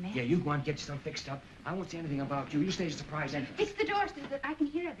hair. It's a mess. Yeah, you go on and get yourself fixed up. I won't say anything about you. You stay as a surprise entrance. Fix the door so that I can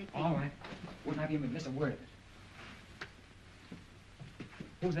hear everything. All right. Wouldn't have even missed a word of it.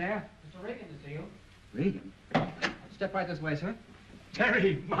 Who's there? Mr. Regan to see you. Regan? Step right this way, sir.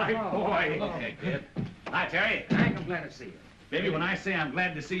 Terry, my boy. Okay, kid. Hi, Terry. Hank, I'm glad to see you. Baby, when I say I'm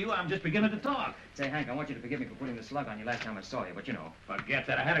glad to see you, I'm just beginning to talk. Say, Hank, I want you to forgive me for putting the slug on you last time I saw you, but you know. Forget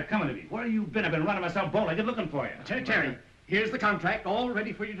that. I had it coming to me. Where have you been? I've been running myself bow-legged looking for you. Terry, here's the contract, all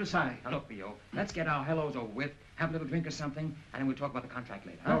ready for you to sign. Now, look, B.O., let's get our hellos over with, have a little drink or something, and then we'll talk about the contract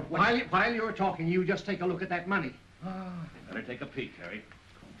later. Huh? While you're talking, you just take a look at that money. Oh. Better take a peek, Terry.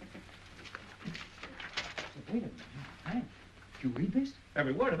 Wait a minute. Hank, did you read this?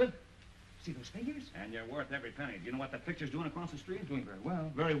 Every word of it. See those figures? And you're worth every penny. Do you know what that picture's doing across the street? Doing very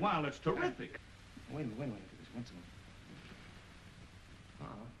well. Very well. It's terrific. Wait a minute. Look at this once more.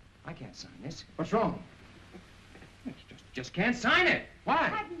 I can't sign this. What's wrong? Just can't sign it. Why?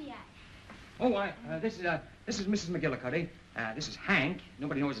 Pardon me, This is Mrs. McGillicuddy. This is Hank.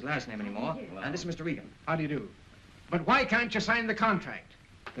 Nobody knows his last name anymore. And this is Mr. Regan. How do you do? But why can't you sign the contract?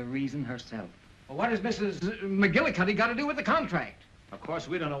 The reason herself. Well, what has Mrs. McGillicuddy got to do with the contract? Of course,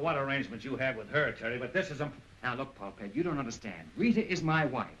 we don't know what arrangements you have with her, Terry, but this is a... Now, look, Paul Peg, you don't understand. Rita is my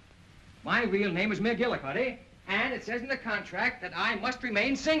wife. My real name is McGillicuddy, and it says in the contract that I must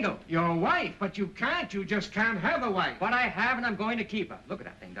remain single. Your wife, but you can't. You just can't have a wife. But I have, and I'm going to keep her. Look at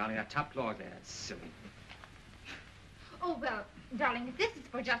that thing, darling, that top clause there. That's silly. Oh, well, darling, if this is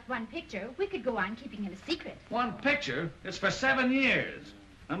for just one picture, we could go on keeping it a secret. One picture? It's for 7 years.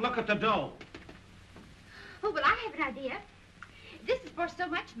 And look at the dough. Oh, well, I have an idea. If this is for so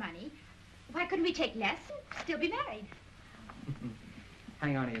much money, why couldn't we take less and still be married?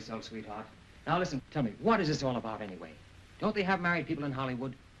 Hang on to yourself, sweetheart. Now, listen, tell me, what is this all about anyway? Don't they have married people in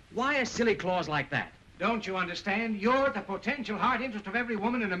Hollywood? Why a silly clause like that? Don't you understand? You're the potential heart interest of every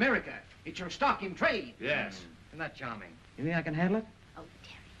woman in America. It's your stock in trade. Yes. Isn't that charming? You think I can handle it? Oh,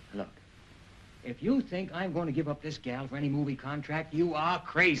 Terry. Look, if you think I'm going to give up this gal for any movie contract, you are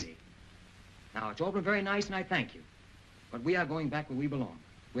crazy. Now, it's all been very nice, and I thank you. But we are going back where we belong,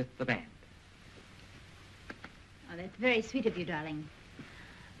 with the band. Oh, that's very sweet of you, darling.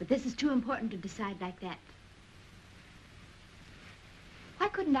 But this is too important to decide like that. Why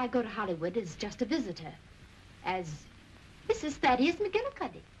couldn't I go to Hollywood as just a visitor? As Mrs. Thaddeus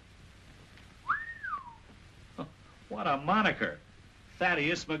McGillicuddy? What a moniker.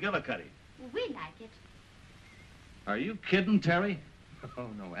 Thaddeus McGillicuddy. We like it. Are you kidding, Terry? Oh,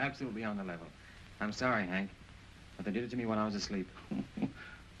 no, absolutely on the level. I'm sorry, Hank, but they did it to me when I was asleep.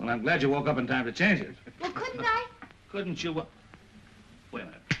 Well, I'm glad you woke up in time to change it. Well, couldn't I? Couldn't you? Wait a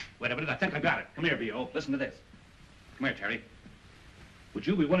minute. Wait a minute. I think I got it. Come here, B.O. Listen to this. Come here, Terry. Would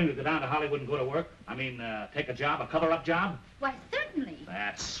you be willing to go down to Hollywood and go to work? I mean, take a job, a cover-up job? Why, certainly.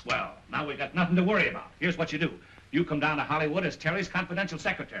 That's swell. Now we've got nothing to worry about. Here's what you do. You come down to Hollywood as Terry's confidential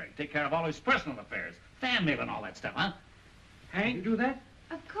secretary. Take care of all his personal affairs. Fan mail and all that stuff, huh? Hank, you do that?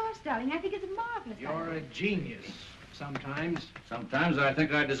 Of course, darling. I think it's a marvelous You're idea. a genius. Sometimes. Sometimes I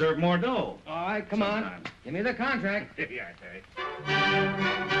think I deserve more dough. All right, come on. Give me the contract. Here you are, Terry.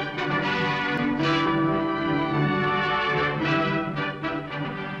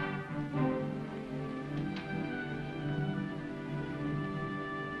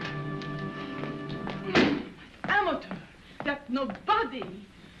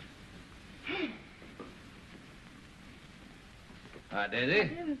 Hi, Daisy.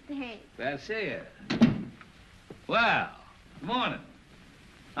 Hey. Glad to see you. Well, good morning.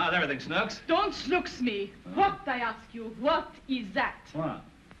 How's everything, Snooks? Don't snooks me. What, I ask you, what is that? What?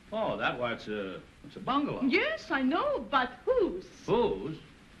 Oh, it's a bungalow. Yes, I know, but whose? Whose?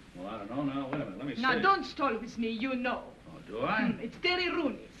 Well, I don't know now. Wait a minute, let me see. Now, don't stall with me, you know. Oh, do I? It's Terry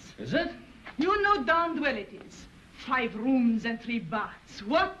Rooney's. Is it? You know darned well it is. 5 rooms and 3 baths.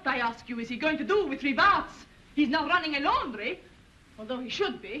 What, I ask you, is he going to do with 3 baths? He's now running a laundry, although he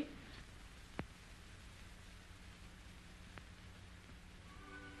should be.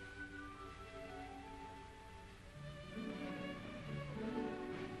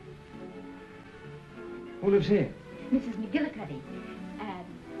 Who lives here? Mrs. McGillicuddy.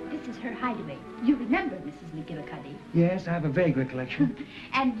 This is her hideaway. You remember Mrs. McGillicuddy. Yes, I have a vague recollection.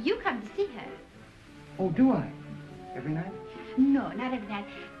 And you come to see her. Oh, do I? Every night? No, not every night.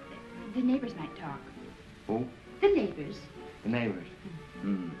 The neighbors might talk. Oh, The neighbors. the neighbors.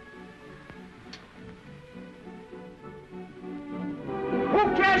 Hmm.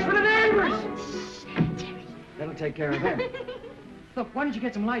 Who cares for the neighbors? That'll take care of them. Look, why don't you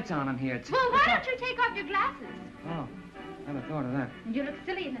get some lights on in here? It's, Well, why don't you take off your glasses? Oh, never thought of that. You look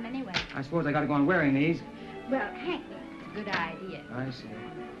silly in them anyway. I suppose I gotta go on wearing these. Well, Hank, it's a good idea. I see.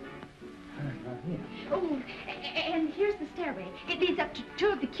 Right here. Oh, and here's the stairway. It leads up to 2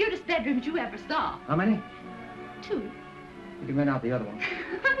 of the cutest bedrooms you ever saw. How many? 2. You can rent out the other one.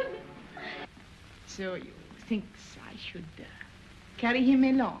 So you think I should carry him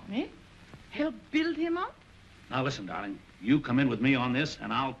along, eh? Help build him up? Now, listen, darling. You come in with me on this,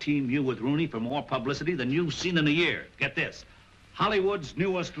 and I'll team you with Rooney for more publicity than you've seen in a year. Get this. Hollywood's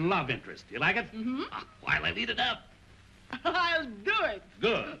newest love interest. You like it? Mm-hmm. While I lead it up. I'll do it.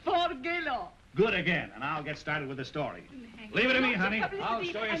 Good. For Gaylord. Good again, and I'll get started with the story. Leave it to me, honey. I'll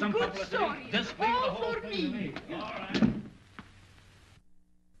show you some publicity. Just leave the whole thing to me.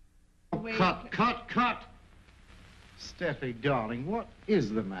 All right. Cut. Steffi, darling, what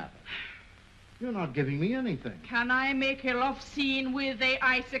is the matter? You're not giving me anything. Can I make a love scene with a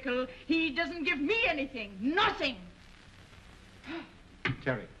icicle? He doesn't give me anything. Nothing.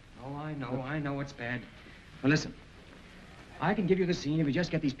 Terry. Oh, I know it's bad. Well, listen. I can give you the scene if you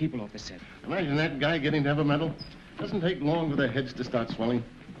just get these people off the set. Imagine that guy getting temperamental. Doesn't take long for their heads to start swelling.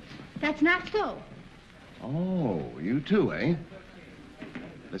 That's not so. Oh, you too, eh?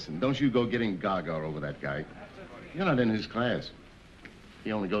 Listen, don't you go getting gaga over that guy. You're not in his class.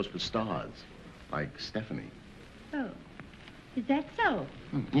 He only goes for stars, like Stephanie. Oh, is that so?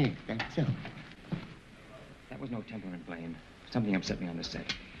 Yeah, that's so. That was no temperament, Blaine. Something upset me on the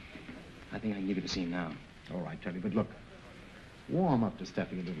set. I think I can give you the scene now. All right, Terry, but look. Warm up to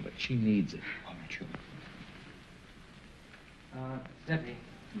Steffi a little bit. She needs it. All right, sure. Stephanie.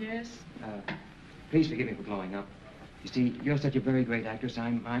 Yes? Please forgive me for blowing up. You see, you're such a very great actress.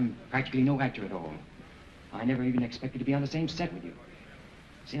 I'm practically no actor at all. I never even expected to be on the same set with you.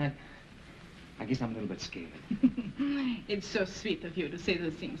 See, I guess I'm a little bit scared. It's so sweet of you to say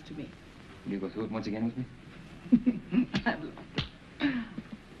those things to me. Will you go through it once again with me? I'd love to.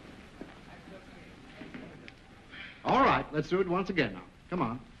 All right, let's do it once again now. Come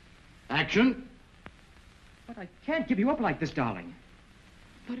on. Action. But I can't give you up like this, darling.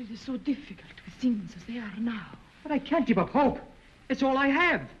 But it is so difficult with things as they are now. But I can't give up hope. It's all I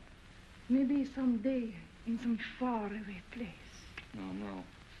have. Maybe someday in some faraway place. No.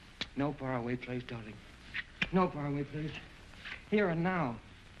 No faraway place, darling. No faraway place. Here and now.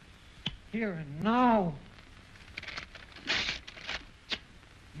 Here and now.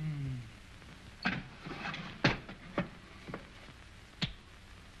 Is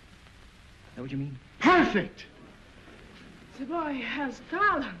that what you mean? Perfect! The boy has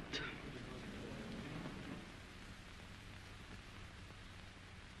talent.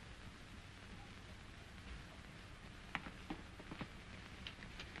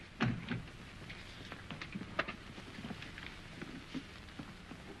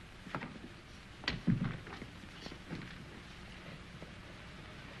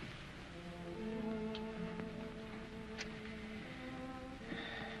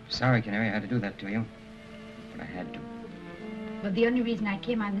 Sorry, Canary, I had to do that to you. But I had to. Well, the only reason I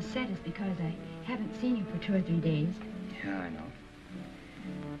came on the set is because I haven't seen you for 2 or 3 days. Yeah, I know.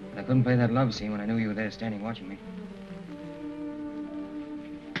 But I couldn't play that love scene when I knew you were there standing watching me.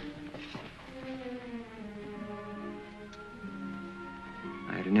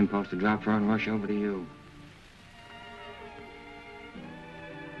 I had an impulse to drop her and rush over to you.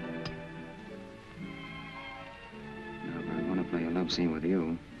 Now, if I want to play a love scene with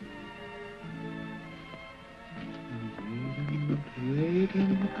you... Wait Oh,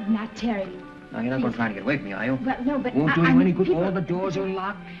 now, Terry. No, you're not going to try to get away from me, are you? Well, no, but Won't do I you any mean, good. people- All the doors are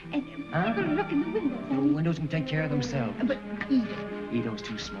locked. And Huh? people look in the windows. The windows can take care of themselves. But Ito. Ito's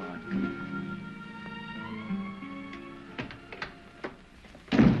too smart.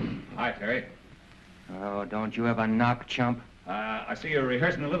 Hi, Terry. Oh, don't you ever knock, chump. I see you're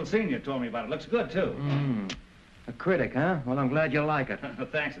rehearsing a little scene you told me about. It looks good, too. A critic, huh? Well, I'm glad you like it.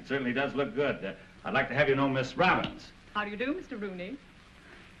 Thanks. It certainly does look good. I'd like to have you know Miss Robbins. How do you do, Mr. Rooney?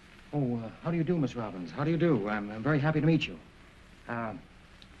 Oh, how do you do, Miss Robbins? How do you do? I'm very happy to meet you.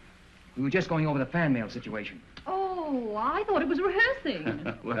 We were just going over the fan mail situation. Oh, I thought it was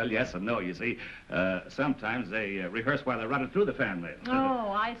rehearsing. Well, yes and no. You see, sometimes they rehearse while they're running through the fan mail.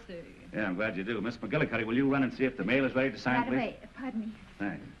 Oh, I see. Yeah, I'm glad you do. Miss McGillicuddy, will you run and see if the mail is ready to sign, Right please? away. Pardon me.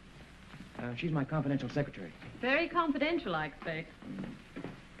 Thanks. She's my confidential secretary. Very confidential, I expect.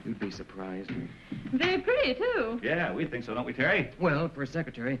 You'd be surprised. Very pretty, too. Yeah, we think so, don't we, Terry? Well, for a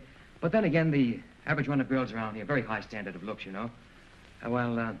secretary. But then again, the average run of girls around here, very high standard of looks, you know.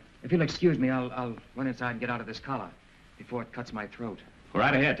 If you'll excuse me, I'll run inside and get out of this collar before it cuts my throat. Go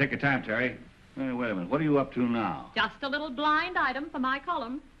right ahead. Take your time, Terry. Wait a minute. What are you up to now? Just a little blind item for my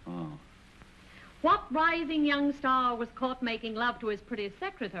column. Oh. What rising young star was caught making love to his pretty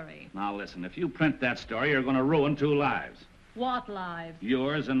secretary? Now, listen. If you print that story, you're going to ruin 2 lives. What lives?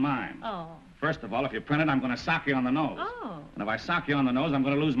 Yours and mine. Oh. First of all, if you print it, I'm going to sock you on the nose. Oh. And if I sock you on the nose, I'm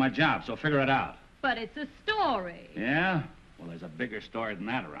going to lose my job, so figure it out. But it's a story. Yeah? Well, there's a bigger story than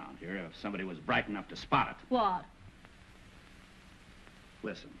that around here, if somebody was bright enough to spot it. What?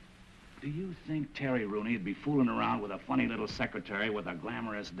 Listen, do you think Terry Rooney would be fooling around with a funny little secretary with a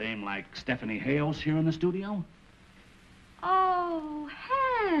glamorous dame like Stephanie Hales here in the studio? Oh,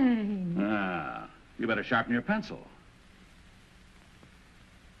 Hank. You better sharpen your pencil.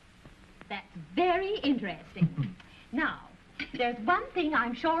 That's very interesting. Now, there's one thing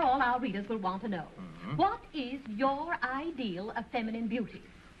I'm sure all our readers will want to know. What is your ideal of feminine beauty?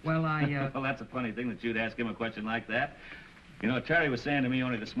 Well, Well, that's a funny thing that you'd ask him a question like that. You know, Terry was saying to me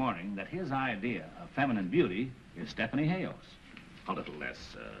only this morning that his idea of feminine beauty is Stephanie Hales. A little less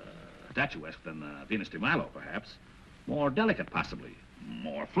statuesque than Venus de Milo, perhaps. More delicate, possibly.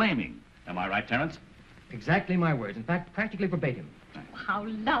 More flaming. Am I right, Terence? Exactly my words. In fact, practically verbatim. How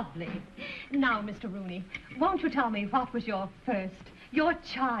lovely. Now, Mr. Rooney, won't you tell me what was your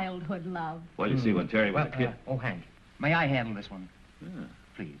childhood love? Well, you see, when Terry was a kid... Oh, Hank, may I handle this one? Yeah.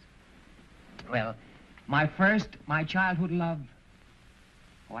 Please. Well, my childhood love,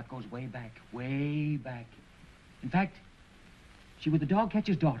 oh, that goes way back, way back. In fact, she was the dog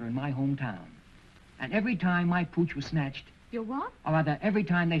catcher's daughter in my hometown. And every time my pooch was snatched... Your what? Or rather, every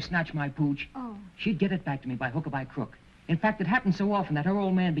time they snatched my pooch, she'd get it back to me by hook or by crook. In fact, it happened so often that her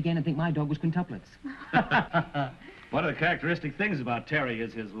old man began to think my dog was quintuplets. One of the characteristic things about Terry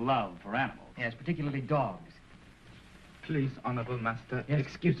is his love for animals. Yes, particularly dogs. Please, honorable master, Yes?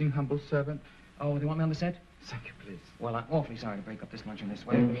 excusing humble servant. Oh, they want me on the set? Thank you, please. Well, I'm awfully sorry to break up this luncheon this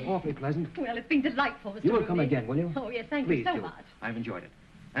way. Awfully pleasant. Well, it's been delightful, Mr. You will Rooney. come again, will you? Oh, yes, thank Please you so do. much. I've enjoyed it.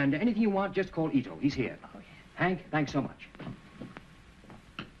 And anything you want, just call Ito. He's here. Oh, yes. Hank, thanks so much.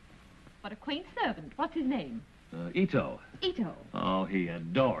 What a quaint servant. What's his name? Ito. Ito. Oh, he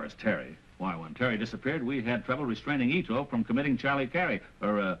adores Terry. Why, when Terry disappeared, we had trouble restraining Ito from committing Harry Carroll.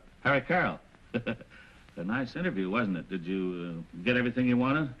 A nice interview, wasn't it? Did you get everything you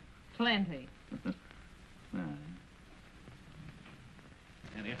wanted? Plenty.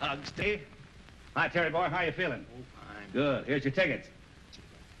 Any hugs, Steve? Hi, Terry boy. How you feeling? Oh, fine. Good. Here's your tickets.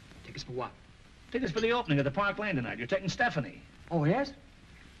 Tickets for what? Tickets for the opening of the Park Lane tonight. You're taking Stephanie. Oh, yes?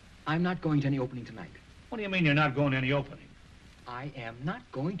 I'm not going to any opening tonight. What do you mean you're not going to any opening? I am not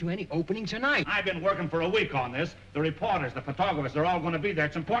going to any opening tonight. I've been working for a week on this. The reporters, the photographers, they're all going to be there.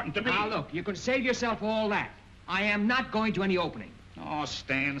 It's important to me. Now, look, you can save yourself all that. I am not going to any opening. Oh,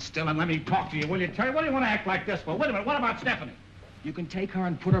 stand still and let me talk to you, will you, Terry? What do you want to act like this for? Wait a minute. What about Stephanie? You can take her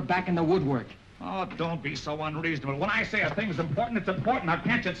and put her back in the woodwork. Oh, don't be so unreasonable. When I say a thing's important, it's important. Now,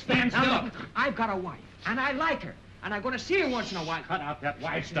 can't you stand still? Now, look, I've got a wife, and I like her, and I'm going to see her once in a while. Cut out that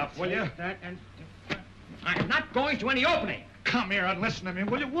wife stuff, will you? I'm not going to any opening. Come here and listen to me,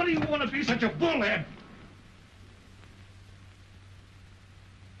 will you? What do you want to be such a bullhead?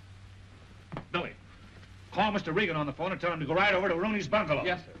 Billy, call Mr. Regan on the phone and tell him to go right over to Rooney's bungalow.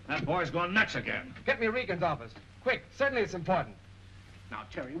 Yes, sir. That boy's gone nuts again. Get me Regan's office. Quick, certainly it's important. Now,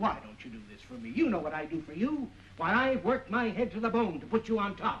 Terry, why don't you do this for me? You know what I do for you. Why, I've worked my head to the bone to put you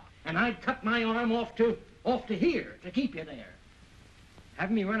on top. And I'd cut my arm off to here to keep you there.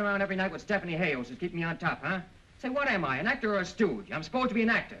 Having me run around every night with Stephanie Hales is keeping me on top, huh? Say, what am I, an actor or a stooge? I'm supposed to be an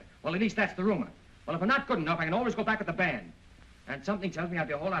actor. Well, at least that's the rumor. Well, if I'm not good enough, I can always go back with the band. And something tells me I'd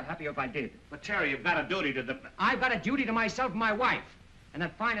be a whole lot happier if I did. But, Terry, you've got a duty to the... I've got a duty to myself and my wife. And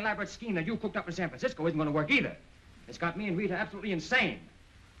that fine, elaborate scheme that you cooked up in San Francisco isn't going to work either. It's got me and Rita absolutely insane.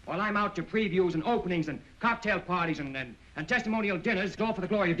 While I'm out to previews and openings and cocktail parties and testimonial dinners, all for the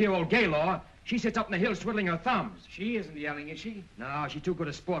glory of dear old Gaylord, she sits up in the hills twiddling her thumbs. She isn't yelling, is she? No, she's too good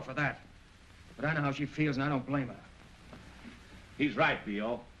a sport for that. But I know how she feels, and I don't blame her. He's right,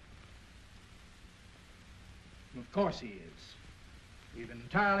 B.O. Of course he is. We've been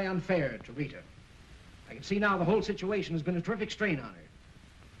entirely unfair to Rita. I can see now the whole situation has been a terrific strain on her.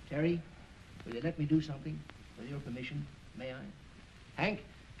 Terry, will you let me do something? With your permission, may I? Hank,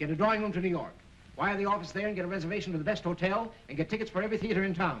 get a drawing room to New York. Wire the office there and get a reservation to the best hotel and get tickets for every theater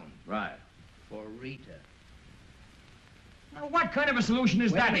in town. Right. For Rita. Now, what kind of a solution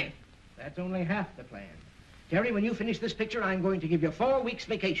is Wait a that? minute. That's only half the plan. Terry, when you finish this picture, I'm going to give you 4 weeks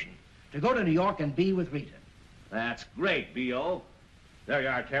vacation to go to New York and be with Rita. That's great, B.O. There you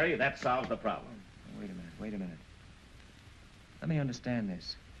are, Terry. That solves the problem. Wait a minute. Let me understand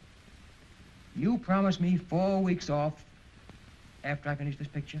this. You promised me 4 weeks off after I finish this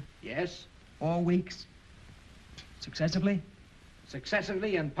picture? Yes. 4 weeks? Successively?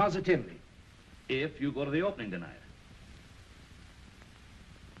 Successively and positively. If you go to the opening tonight.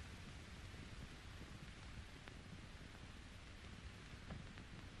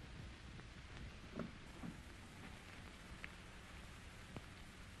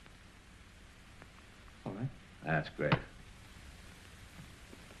 All right. That's great.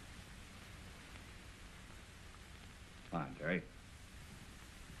 Come on, Terry.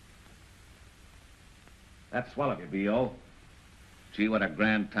 That's swell of you, B.O. Gee, what a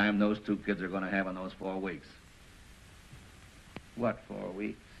grand time those two kids are going to have in those 4 weeks. What 4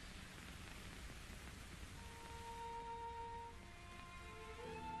 weeks?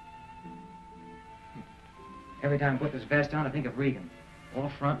 Every time I put this vest on, I think of Regan. All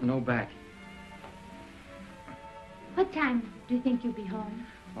front and no back. What time do you think you'll be home?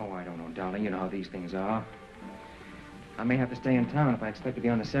 Oh, I don't know, darling. You know how these things are. I may have to stay in town if I expect to be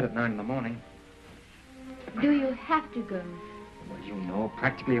on the set at 9 in the morning. Do you have to go? Well, you know,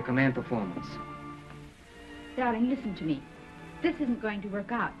 practically a command performance. Darling, listen to me. This isn't going to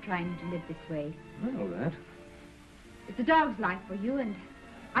work out, trying to live this way. I know that. It's a dog's life for you, and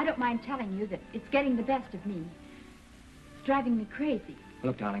I don't mind telling you that it's getting the best of me. It's driving me crazy.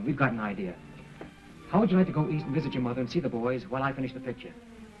 Look, darling, we've got an idea. How would you like to go east and visit your mother and see the boys while I finish the picture?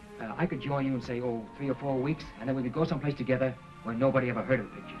 I could join you in, say, 3 or 4 weeks, and then we could go someplace together where nobody ever heard of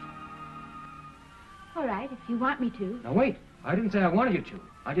the pictures. All right, if you want me to. Now, wait. I didn't say I wanted you to.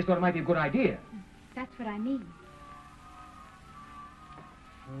 I just thought it might be a good idea. That's what I mean.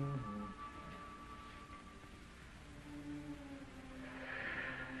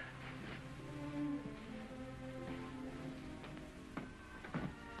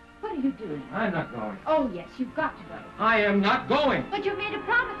 What are you doing? I'm not going. Oh, yes, you've got to go. I am not going. But you've made a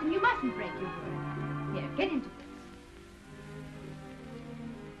promise and you mustn't break your word. Here, get into this.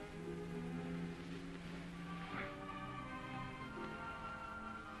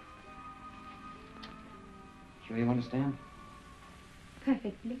 Sure you understand?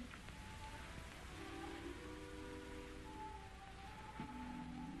 Perfectly.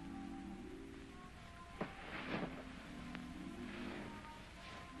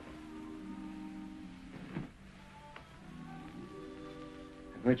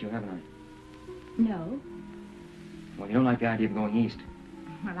 I've hurt you, haven't I? No. Well, you don't like the idea of going east.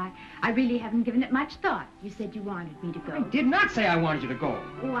 Well, I really haven't given it much thought. You said you wanted me to go. I did not say I wanted you to go.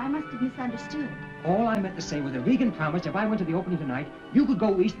 Oh, I must have misunderstood. All I meant to say was that Regan promised if I went to the opening tonight, you could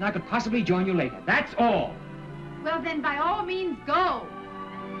go east and I could possibly join you later. That's all. Well, then, by all means, go.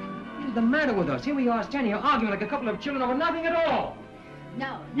 What's the matter with us? Here we are standing here arguing like a couple of children over nothing at all.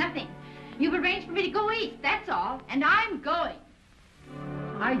 No, nothing. You've arranged for me to go east, that's all. And I'm going.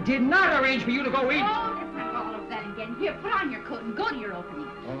 I did not arrange for you to go east. Oh, let's not go all over that again. Here, put on your coat and go to your opening.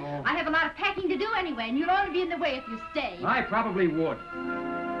 Oh. I have a lot of packing to do anyway, and you'll only be in the way if you stay. I probably would.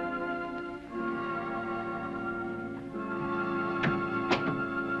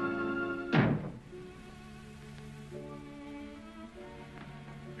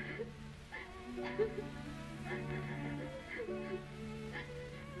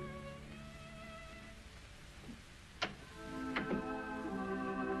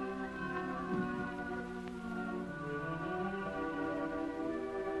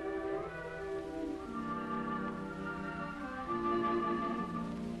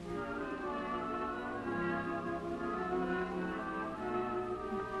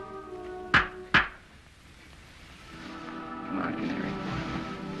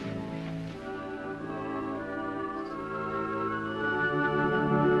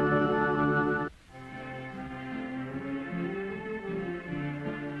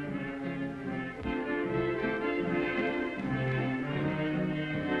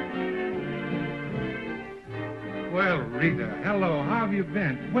 Rita, hello. How have you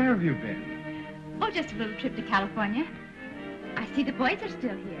been? Where have you been? Oh, just a little trip to California. I see the boys are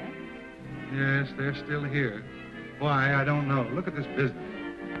still here. Yes, they're still here. Why, I don't know. Look at this business.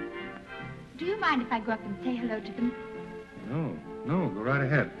 Do you mind if I go up and say hello to them? No, go right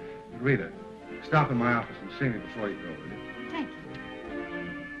ahead. Rita, stop in my office and see me before you go, will you? Thank you.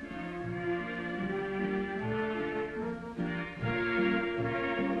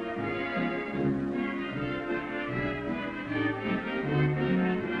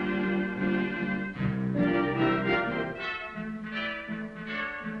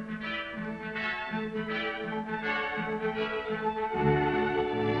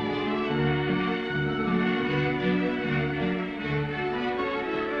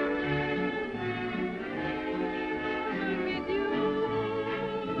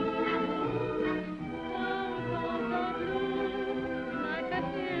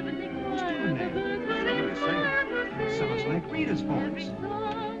 Sounds like Rita's voice.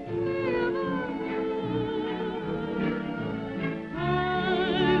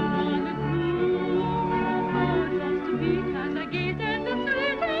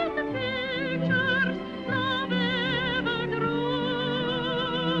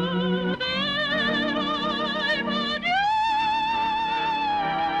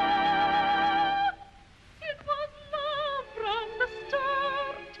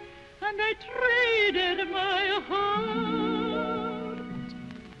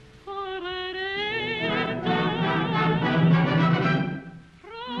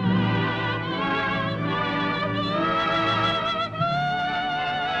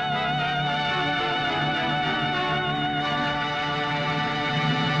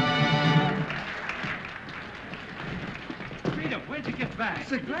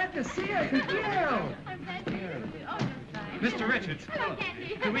 So glad to see you. Gil. Mr. Richards,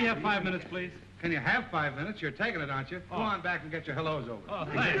 can we have 5 minutes, please? Can you have 5 minutes? You're taking it, aren't you? Go on back and get your hellos over. Oh,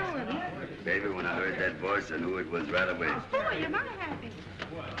 thanks. Baby, when I heard that voice, I knew it was right away. Oh, you're not happy.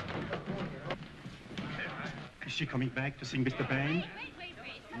 Is she coming back to sing with the band?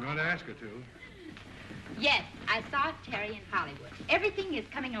 I'm going to ask her to. Yes, I saw Terry in Hollywood. Everything is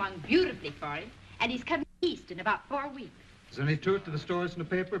coming along beautifully for him, and he's coming east in about 4 weeks. Is there any truth to the stories in the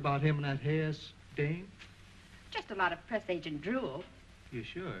paper about him and that Hayes dame? Just a lot of press agent drool. You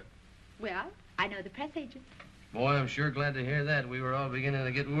sure? Well, I know the press agent. Boy, I'm sure glad to hear that. We were all beginning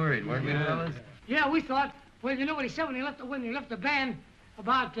to get worried, weren't we, fellas? Yeah, we thought. Well, you know what he said when he left the band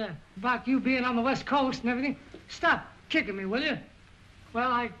about you being on the West Coast and everything? Stop kicking me, will you?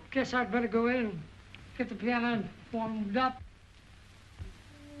 Well, I guess I'd better go in and get the piano and warmed up.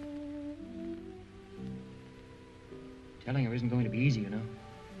 Telling her isn't going to be easy, you know.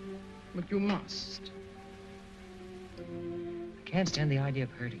 But you must. I can't stand the idea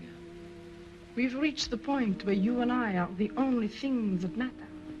of hurting her. We've reached the point where you and I are the only things that matter.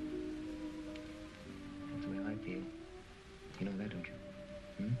 That's the way I feel. You know that, don't you?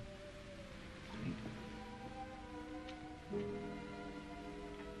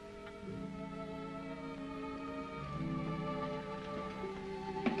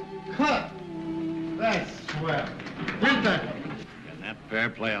 Cut! That's swell. Print that. Can that pair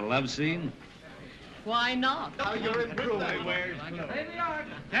play a love scene? Why not? Now you're improving. There they are.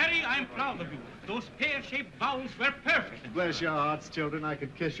 Terry, I'm proud of you. Those pear-shaped vowels were perfect. Bless your hearts, children. I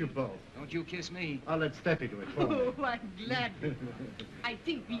could kiss you both. Don't you kiss me. I'll let Steffi do it for me. Oh, I'm glad. I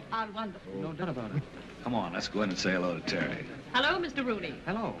think we are wonderful. No doubt about it. Come on, let's go in and say hello to Terry. Hello, Mr. Rooney.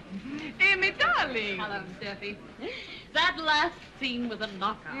 Hello. Amy, darling. Hello, Steffi. That last scene was a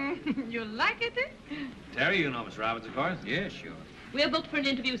knockout. You like it, eh? Terry, you know Miss Robbins, of course? Yeah, sure. We're booked for an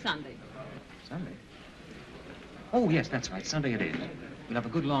interview Sunday. Sunday? Oh, yes, that's right. Sunday it is. We'll have a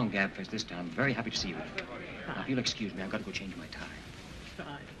good long gab fest this time. I'm very happy to see you. Now, if you'll excuse me, I've got to go change my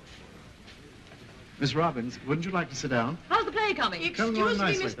tie. Miss Robbins, wouldn't you like to sit down? How's the play coming? Coming along Excuse me,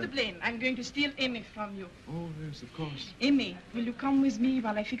 nicely, Mr. then. Blaine. I'm going to steal Amy from you. Oh, yes, of course. Amy, will you come with me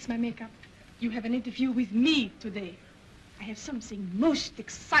while I fix my makeup? You have an interview with me today. I have something most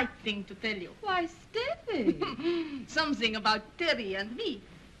exciting to tell you. Why, Steffi. Something about Terry and me.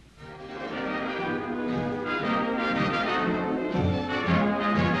 All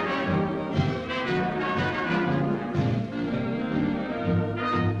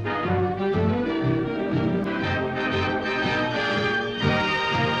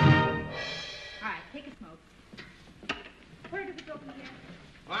right, take a smoke. Where does it go from here?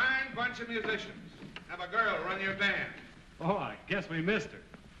 Fine bunch of musicians. Have a girl run your band. Oh, I guess we missed her.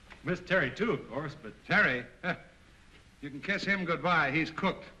 Missed Terry, too, of course, but... Terry, you can kiss him goodbye. He's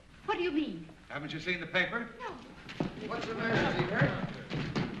cooked. What do you mean? Haven't you seen the paper? No. What's the matter? Is he hurt?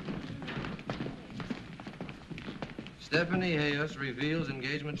 Stephanie Hayes reveals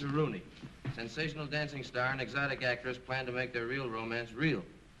engagement to Rooney. Sensational dancing star and exotic actress plan to make their real romance real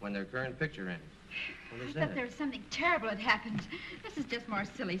when their current picture ends. What is I thought that? there was something terrible had happened. This is just more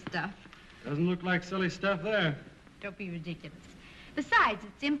silly stuff. Doesn't look like silly stuff there. Don't be ridiculous. Besides,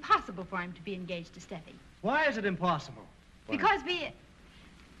 it's impossible for him to be engaged to Steffi. Why is it impossible? Because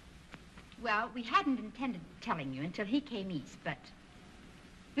well, we hadn't intended telling you until he came east, but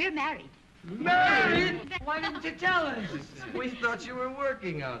we're married. Married? Why didn't you tell us? We thought you were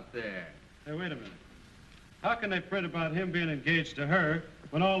working out there. Hey, wait a minute. How can they print about him being engaged to her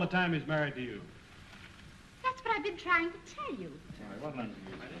when all the time he's married to you? That's what I've been trying to tell you. What lens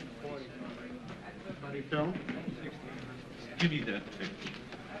Buddy film? Give me that.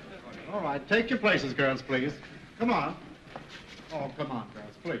 All right, take your places, girls, please. Come on. Oh, come on,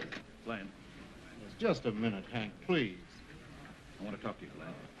 girls, please. Glenn, Just a minute, Hank, please. I want to talk to you, Glenn.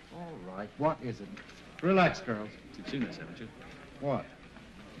 All right, what is it? Relax, girls. You've seen this, haven't you? What?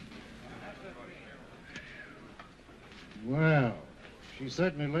 Well, she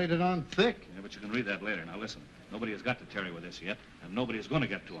certainly laid it on thick. Yeah, but you can read that later. Now listen, nobody has got to Terry with this yet, and nobody is going to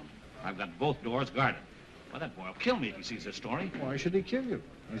get to him. I've got both doors guarded. Well, that boy will kill me if he sees this story. Why should he kill you?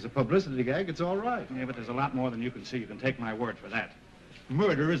 He's a publicity gag. It's all right. Yeah, but there's a lot more than you can see. You can take my word for that.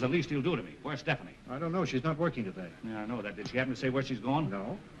 Murder is the least he'll do to me. Where's Stephanie? I don't know. She's not working today. Yeah, I know that. Did she happen to say where she's going?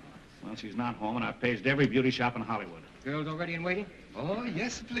 No. Well, she's not home, and I've paged every beauty shop in Hollywood. Girls all ready and waiting? Oh,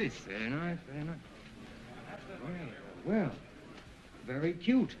 yes, please. Very nice, very nice. Well, very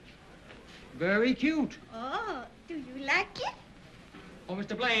cute. Very cute. Oh, do you like it? Oh,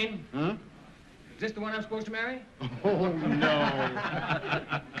 Mr. Blaine. Huh? Is this the one I'm supposed to marry? Oh,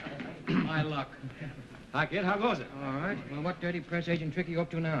 no. My luck. Hi, kid. How goes it? All right. Well, what dirty press agent trick are you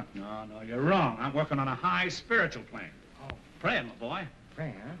up to now? No, you're wrong. I'm working on a high spiritual plane. Oh. Praying, my boy.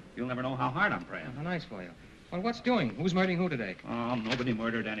 Pray, huh? You'll never know how hard I'm praying. How nice for you. Well, what's doing? Who's murdering who today? Oh, nobody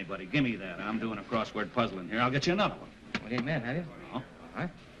murdered anybody. Give me that. I'm doing a crossword puzzle in here. I'll get you another one. Well, you ain't mad, have you? No. All right.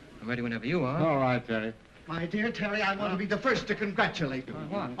 I'm ready whenever you are. All right, Terry. My dear Terry, I want to be the first to congratulate you. On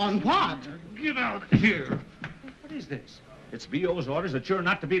what? On what? Get out of here. What is this? It's B.O.'s orders that you're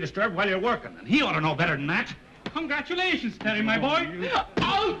not to be disturbed while you're working, and he ought to know better than that. Congratulations, Terry, my boy.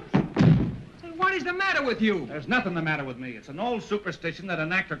 Oh! What is the matter with you? There's nothing the matter with me. It's an old superstition that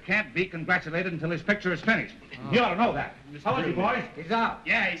an actor can't be congratulated until his picture is finished. You ought to know that. How is he, boys? He's out.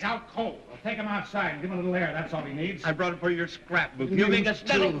 Yeah, he's out cold. Well, take him outside and give him a little air. That's all he needs. I brought it for your scrapbook. You make a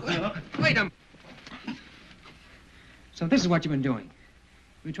steady. Wait a minute. So this is what you've been doing.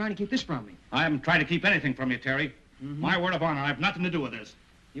 You've been trying to keep this from me. I haven't tried to keep anything from you, Terry. My word of honor, I have nothing to do with this.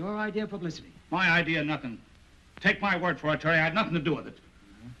 Your idea of publicity. My idea, nothing. Take my word for it, Terry. I had nothing to do with it.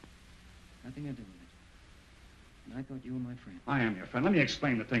 Nothing to do with it. And I thought you were my friend. I am your friend. Let me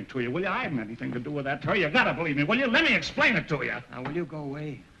explain the thing to you, will you? I haven't anything to do with that, Terry. You gotta believe me, will you? Let me explain it to you. Now, will you go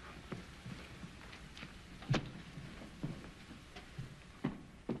away?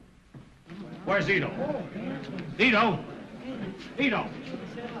 Where's Ito? Ito? Ito!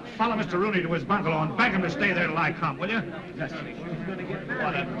 Follow Mr. Rooney to his bungalow and beg him to stay there till I come, will you? Yes.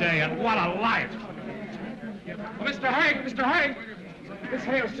 What a day and what a life. Oh, Mr. Haig! Miss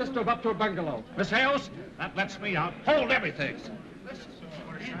Hales just drove up to her bungalow. Miss Hales, that lets me out. Hold everything.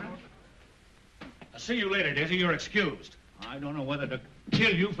 I'll see you later, Daisy. You're excused. I don't know whether to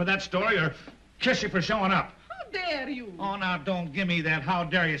kill you for that story or kiss you for showing up. How dare you? Oh, now, don't give me that how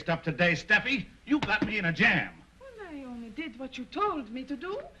dare you stuff today, Steffi. You got me in a jam. Well, I only did what you told me to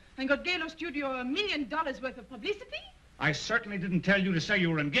do and got Galo Studio $1 million worth of publicity. I certainly didn't tell you to say you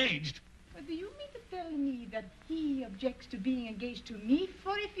were engaged. But do you mean to tell me that he objects to being engaged to me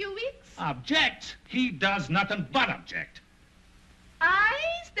for a few weeks? Object? He does nothing but object. I,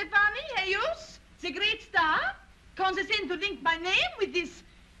 Stefani Hayos, the great star, condescend to link my name with this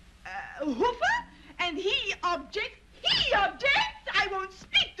hoofer, and he objects. He objects! I won't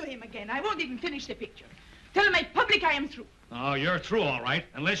speak to him again. I won't even finish the picture. Tell my public I am through. Oh, you're through, all right,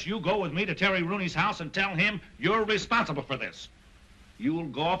 unless you go with me to Terry Rooney's house and tell him you're responsible for this. You'll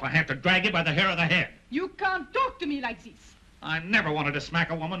go if I have to drag you by the hair of the head. You can't talk to me like this. I never wanted to smack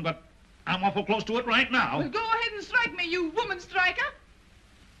a woman, but I'm awful close to it right now. Well, go ahead and strike me, you woman striker.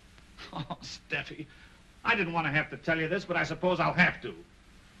 Oh, Steffi, I didn't want to have to tell you this, but I suppose I'll have to.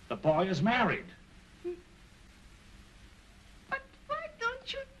 The boy is married. But why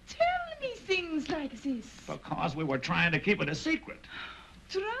don't you tell me things like this? Because we were trying to keep it a secret.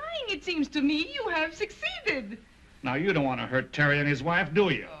 Trying, it seems to me, you have succeeded. Now, you don't want to hurt Terry and his wife, do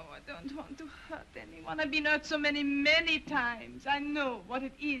you? Oh, I don't want to hurt anyone. I've been hurt so many times. I know what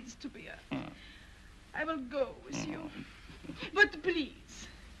it is to be hurt. I will go with you. But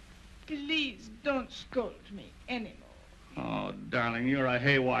please don't scold me anymore. Oh, darling, you're a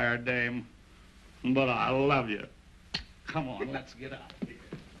haywire dame. But I love you. Come on, let's get out of here.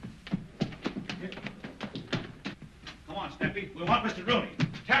 Come on, Steppy. We want Mr. Rooney.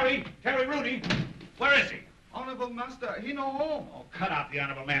 Terry Rooney. Where is he? Honorable Master, he no home. Oh, cut out the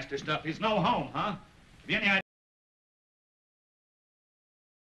honorable master stuff. He's no home, huh? Have you any idea?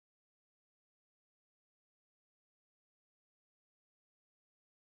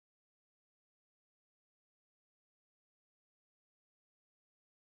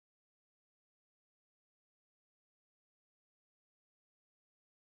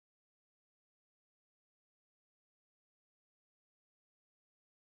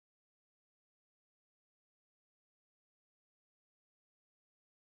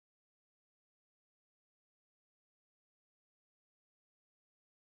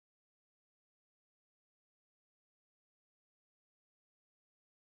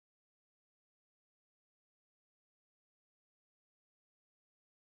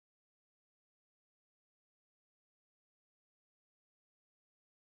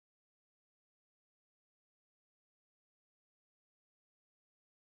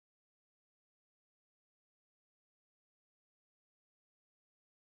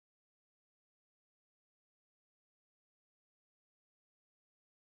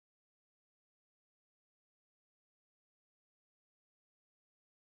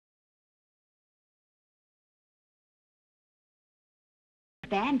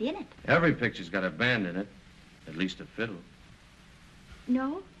 Band in it. Every picture's got a band in it. At least a fiddle.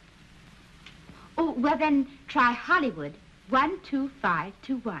 No? Oh, well then, try Hollywood.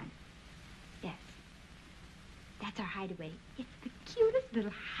 12521. Yes. That's our hideaway. It's the cutest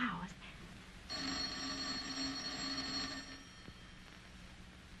little house.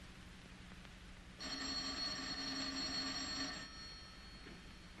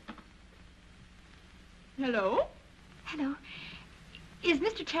 Hello? Hello. Is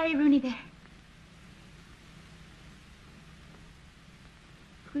Mr. Terry Rooney there?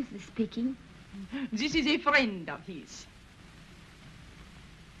 Who's this speaking? This is a friend of his.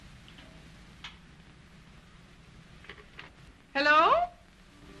 Hello?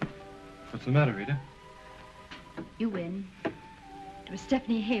 What's the matter, Rita? You win. It was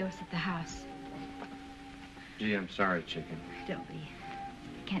Stephanie Hayos at the house. Gee, I'm sorry, chicken. Don't be.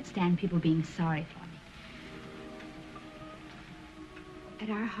 I can't stand people being sorry for me. At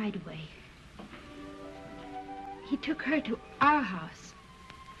our hideaway. He took her to our house.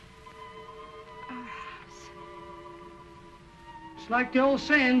 Our house. It's like the old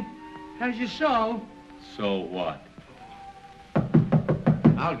saying, as you sow. So what?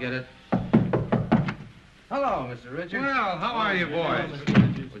 I'll get it. Hello, Mr. Richards. Well, how are you, boys?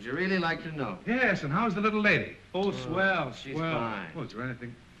 Would you really like to know? Yes, and how's the little lady? Oh, swell. She's fine. Oh, is there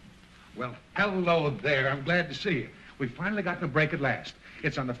anything? Well, hello there. I'm glad to see you. We've finally gotten a break at last.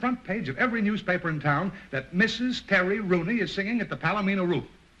 It's on the front page of every newspaper in town that Mrs. Terry Rooney is singing at the Palomino roof.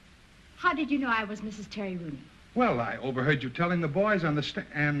 How did you know I was Mrs. Terry Rooney? Well, I overheard you telling the boys on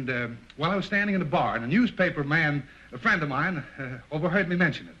the while I was standing in the bar, and a newspaper man, a friend of mine, overheard me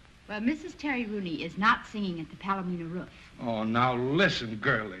mention it. Well, Mrs. Terry Rooney is not singing at the Palomino roof. Oh, now listen,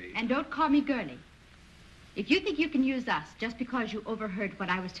 girlie. And don't call me girlie. If you think you can use us just because you overheard what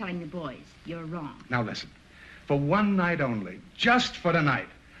I was telling the boys, you're wrong. Now listen. For one night only, just for tonight,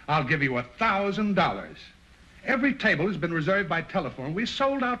 I'll give you $1,000. Every table has been reserved by telephone. We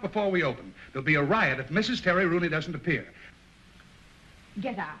sold out before we opened. There'll be a riot if Mrs. Terry Rooney doesn't appear.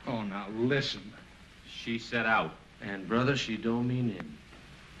 Get out. Oh, now listen. She said out. And, brother, she don't mean in.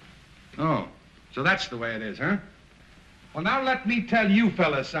 Oh, so that's the way it is, huh? Well, now let me tell you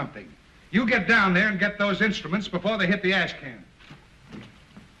fellas something. You get down there and get those instruments before they hit the ash can.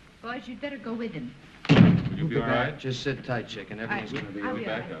 Boys, you'd better go with him. You'll be all right. Just sit tight, chicken. Everything's going to be I'll be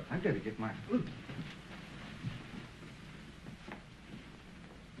back all right. up. I've got to get my flute.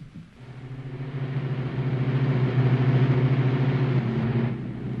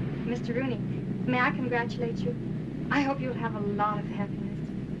 Mr. Rooney, may I congratulate you? I hope you'll have a lot of happiness.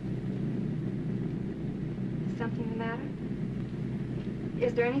 Is something the matter?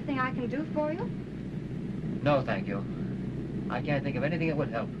 Is there anything I can do for you? No, thank you. I can't think of anything that would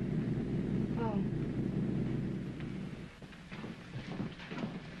help. Oh.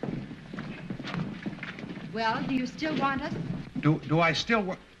 Well, do you still want us? Do I still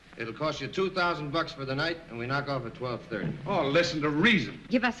want... It'll cost you $2,000 for the night, and we knock off at 12:30. Oh, listen to reason.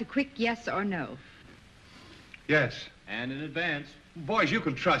 Give us a quick yes or no. Yes. And in advance. Boys, you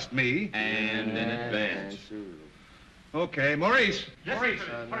can trust me. And in advance. Okay, Maurice. Maurice,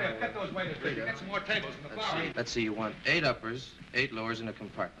 hurry up. Get those waiters ready. Get some more tables in the bar. Let's see, you want 8 uppers, 8 lowers in a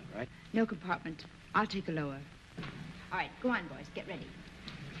compartment, right? No compartment. I'll take a lower. All right, go on, boys. Get ready.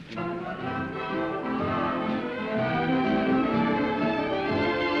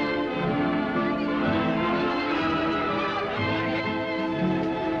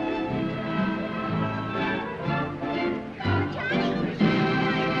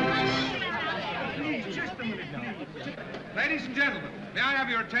 Ladies and gentlemen, may I have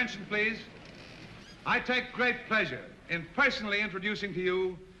your attention, please? I take great pleasure in personally introducing to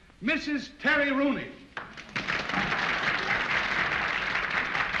you Mrs. Terry Rooney.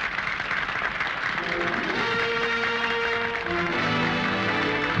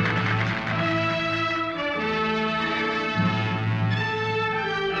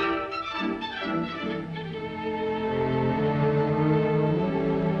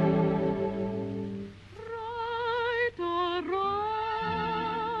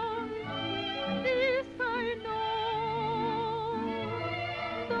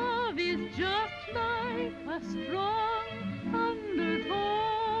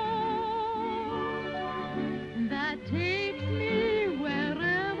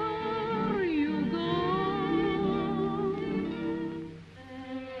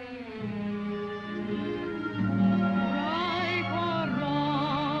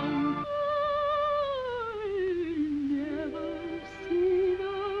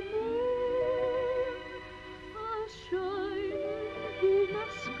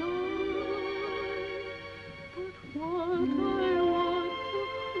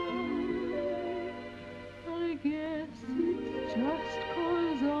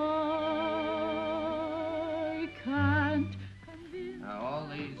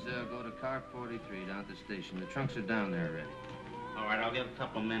 Car 43 down at the station. The trunks are down there already. All right, I'll get a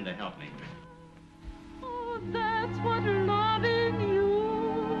couple of men to help me. Oh, that's what loving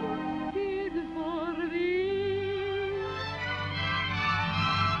you did for me.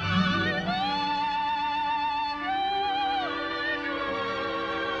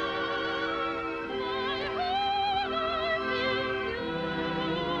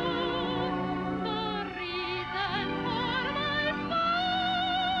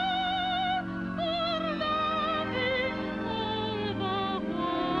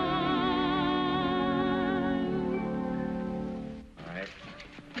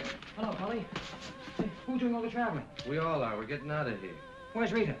 Who's doing all the traveling? We all are. We're getting out of here.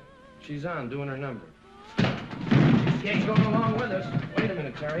 Where's Rita? She's on, doing her number. She's going along with us. Wait a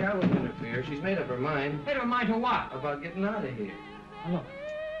minute, Terry. I wouldn't interfere. She's made up her mind. Made up her mind to what? About getting out of here. Now, look,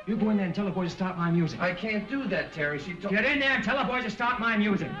 you go in there and tell the boys to stop my music. I can't do that, Terry. She told... Get in there and tell the boys to stop my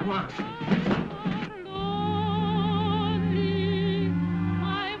music. Come on.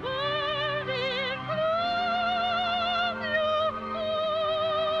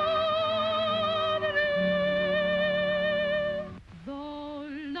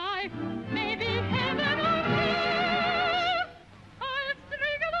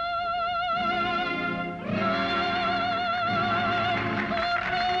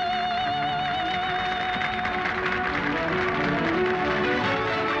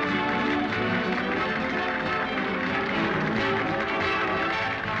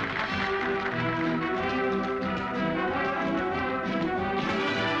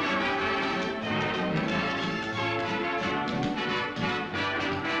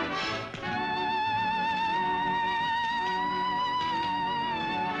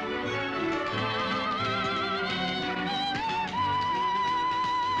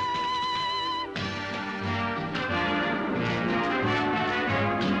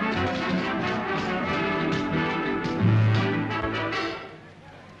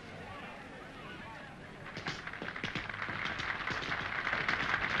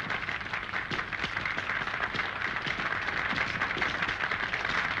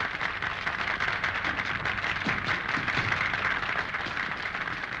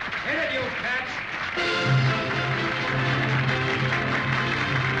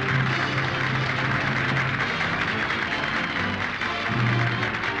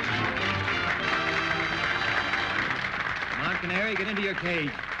 Get into your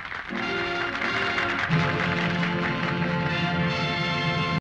cage.